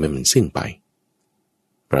ทำให้มันสิ้นไป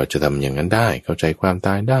เราจะทำอย่างนั้นได้เข้าใจความต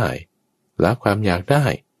ายได้ละความอยากได้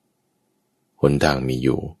หนทางมีอ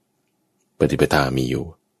ยู่ปฏิปทามีอยู่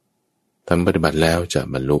ทำปฏิบัติแล้วจะ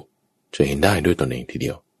บรรลุจะเห็นได้ด้วยตนเองทีเดี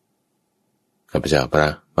ยวข้าพเจ้าพระ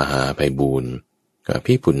มหาไพบูลย์อา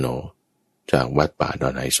ภิปุณโญ จากวัดป่าดอ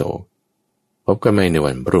นไฮโศกพบกันใหม่ใน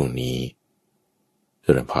วันพรุ่งนี้เจ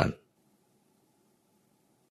ริญพร